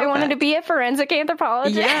 I wanted to be a forensic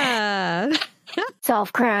anthropologist. Yeah.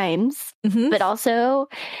 Solve crimes, but also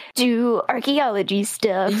do archaeology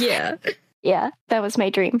stuff. Yeah. Yeah, that was my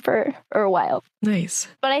dream for a while. Nice.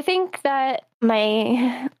 But I think that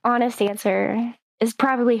my honest answer is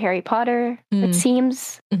probably Harry Potter. It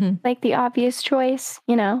seems like the obvious choice,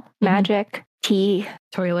 magic, tea,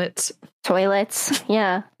 toilets.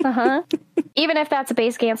 Yeah. Even if that's a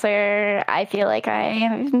base answer, I feel like I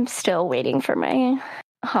am still waiting for my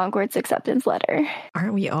Hogwarts acceptance letter.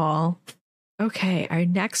 Aren't we all? Okay, our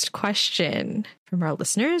next question from our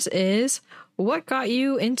listeners is, what got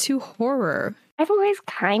you into horror? I've always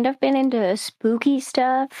kind of been into spooky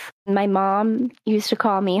stuff. My mom used to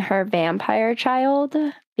call me her vampire child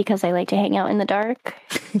because I like to hang out in the dark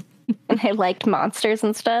and I liked monsters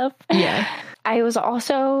and stuff. Yeah. I was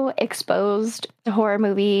also exposed to horror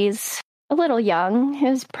movies a little young. It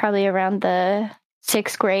was probably around the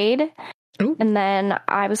 6th grade. Ooh. And then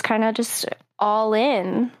I was kind of just all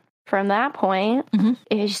in from that point. Mm-hmm.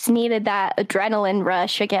 It just needed that adrenaline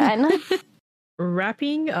rush again.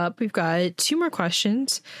 Wrapping up, we've got 2 more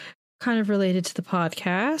questions kind of related to the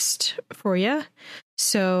podcast for you.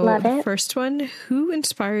 So the first one, who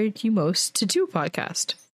inspired you most to do a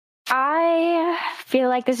podcast? I feel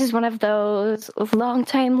like this is one of those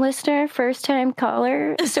long-time listener, first-time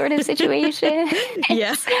caller sort of situation.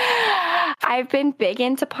 Yeah. I've been big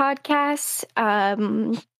into podcasts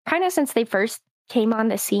kind of since they first came on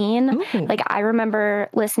the scene. Ooh. Like, I remember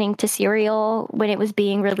listening to Serial when it was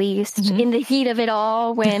being released in the heat of it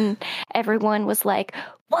all, when everyone was like,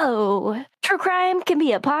 whoa, true crime can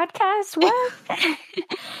be a podcast? What?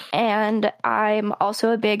 And I'm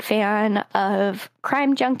also a big fan of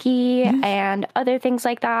Crime Junkie and other things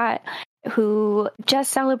like that, who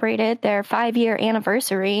just celebrated their 5-year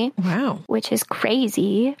anniversary. Wow. Which is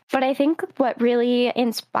crazy. But I think what really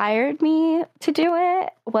inspired me to do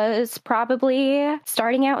it was probably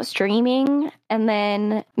starting out streaming and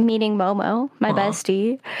then meeting Momo, my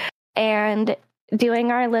bestie, and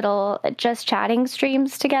doing our little just chatting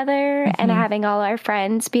streams together and having all our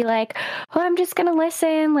friends be like, oh, I'm just going to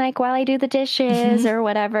listen, like, while I do the dishes or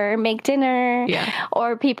whatever, make dinner. Yeah.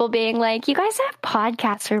 Or people being like, you guys have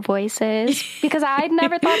podcaster voices, because I'd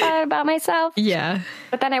never thought that about myself. Yeah.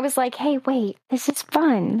 But then I was like, hey, wait, this is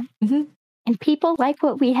fun. And people like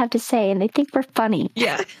what we have to say and they think we're funny.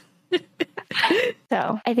 Yeah.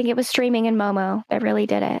 So I think it was streaming and Momo that really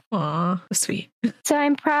did it. Aw, sweet. So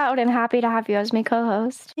I'm proud and happy to have you as my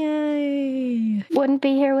co-host. Yay. Wouldn't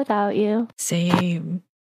be here without you. Same.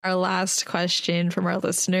 Our last question from our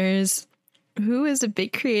listeners. Who is a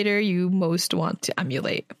big creator you most want to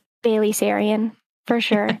emulate? Bailey Sarian, for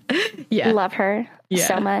sure. Yeah. Love her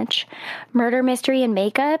so much. Murder, mystery, and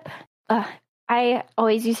makeup. I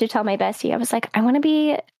always used to tell my bestie, I was like, I want to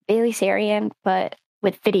be Bailey Sarian, but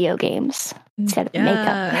with video games instead of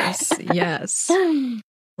makeup. Yes.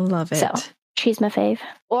 Love it. So she's my fave.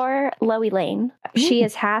 Or Loie Lane. She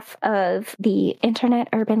is half of the Internet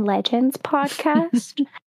Urban Legends podcast,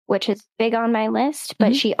 which is big on my list,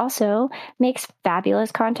 but she also makes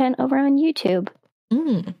fabulous content over on YouTube.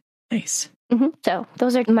 Nice. So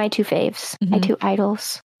those are my 2 faves, my 2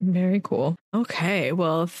 idols. Very cool. Okay.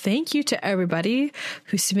 Well, thank you to everybody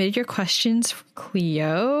who submitted your questions for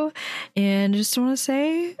Cleo. And just want to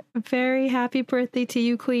say a very happy birthday to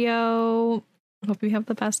you, Cleo. Hope you have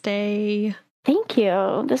the best day. Thank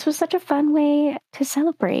you. This was such a fun way to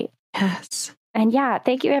celebrate. Yes. And yeah,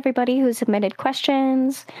 thank you everybody who submitted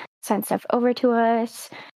questions, sent stuff over to us,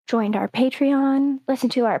 joined our Patreon,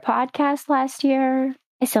 listened to our podcast last year.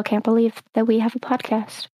 I still can't believe that we have a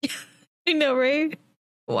podcast. I know, right?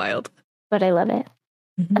 Wild. But I love it.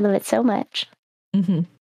 I love it so much.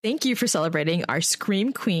 Thank you for celebrating our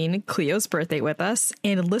Scream Queen, Cleo's birthday with us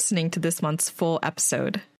and listening to this month's full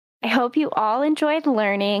episode. I hope you all enjoyed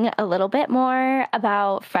learning a little bit more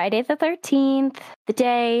about Friday the 13th, the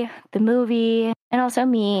day, the movie, and also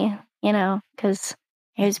me, you know, because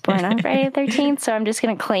I was born on Friday the 13th, so I'm just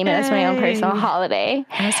going to claim it as my own personal holiday.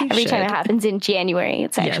 Every time it happens in January,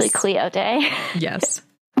 it's actually Cleo Day. Yes.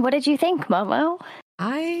 What did you think, Momo?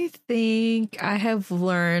 I think I have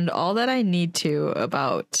learned all that I need to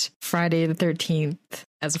about Friday the 13th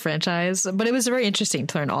as a franchise, but it was very interesting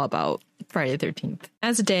to learn all about Friday the 13th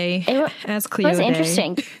as a day, as Cleo Day. It was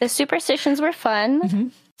interesting. The superstitions were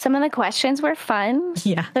fun. Some of the questions were fun.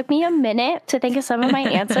 Yeah. Took me a minute to think of some of my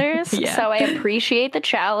answers, so I appreciate the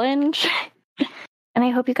challenge. And I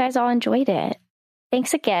hope you guys all enjoyed it.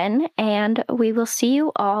 Thanks again, and we will see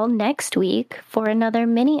you all next week for another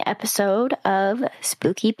mini episode of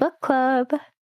Spooky Book Club.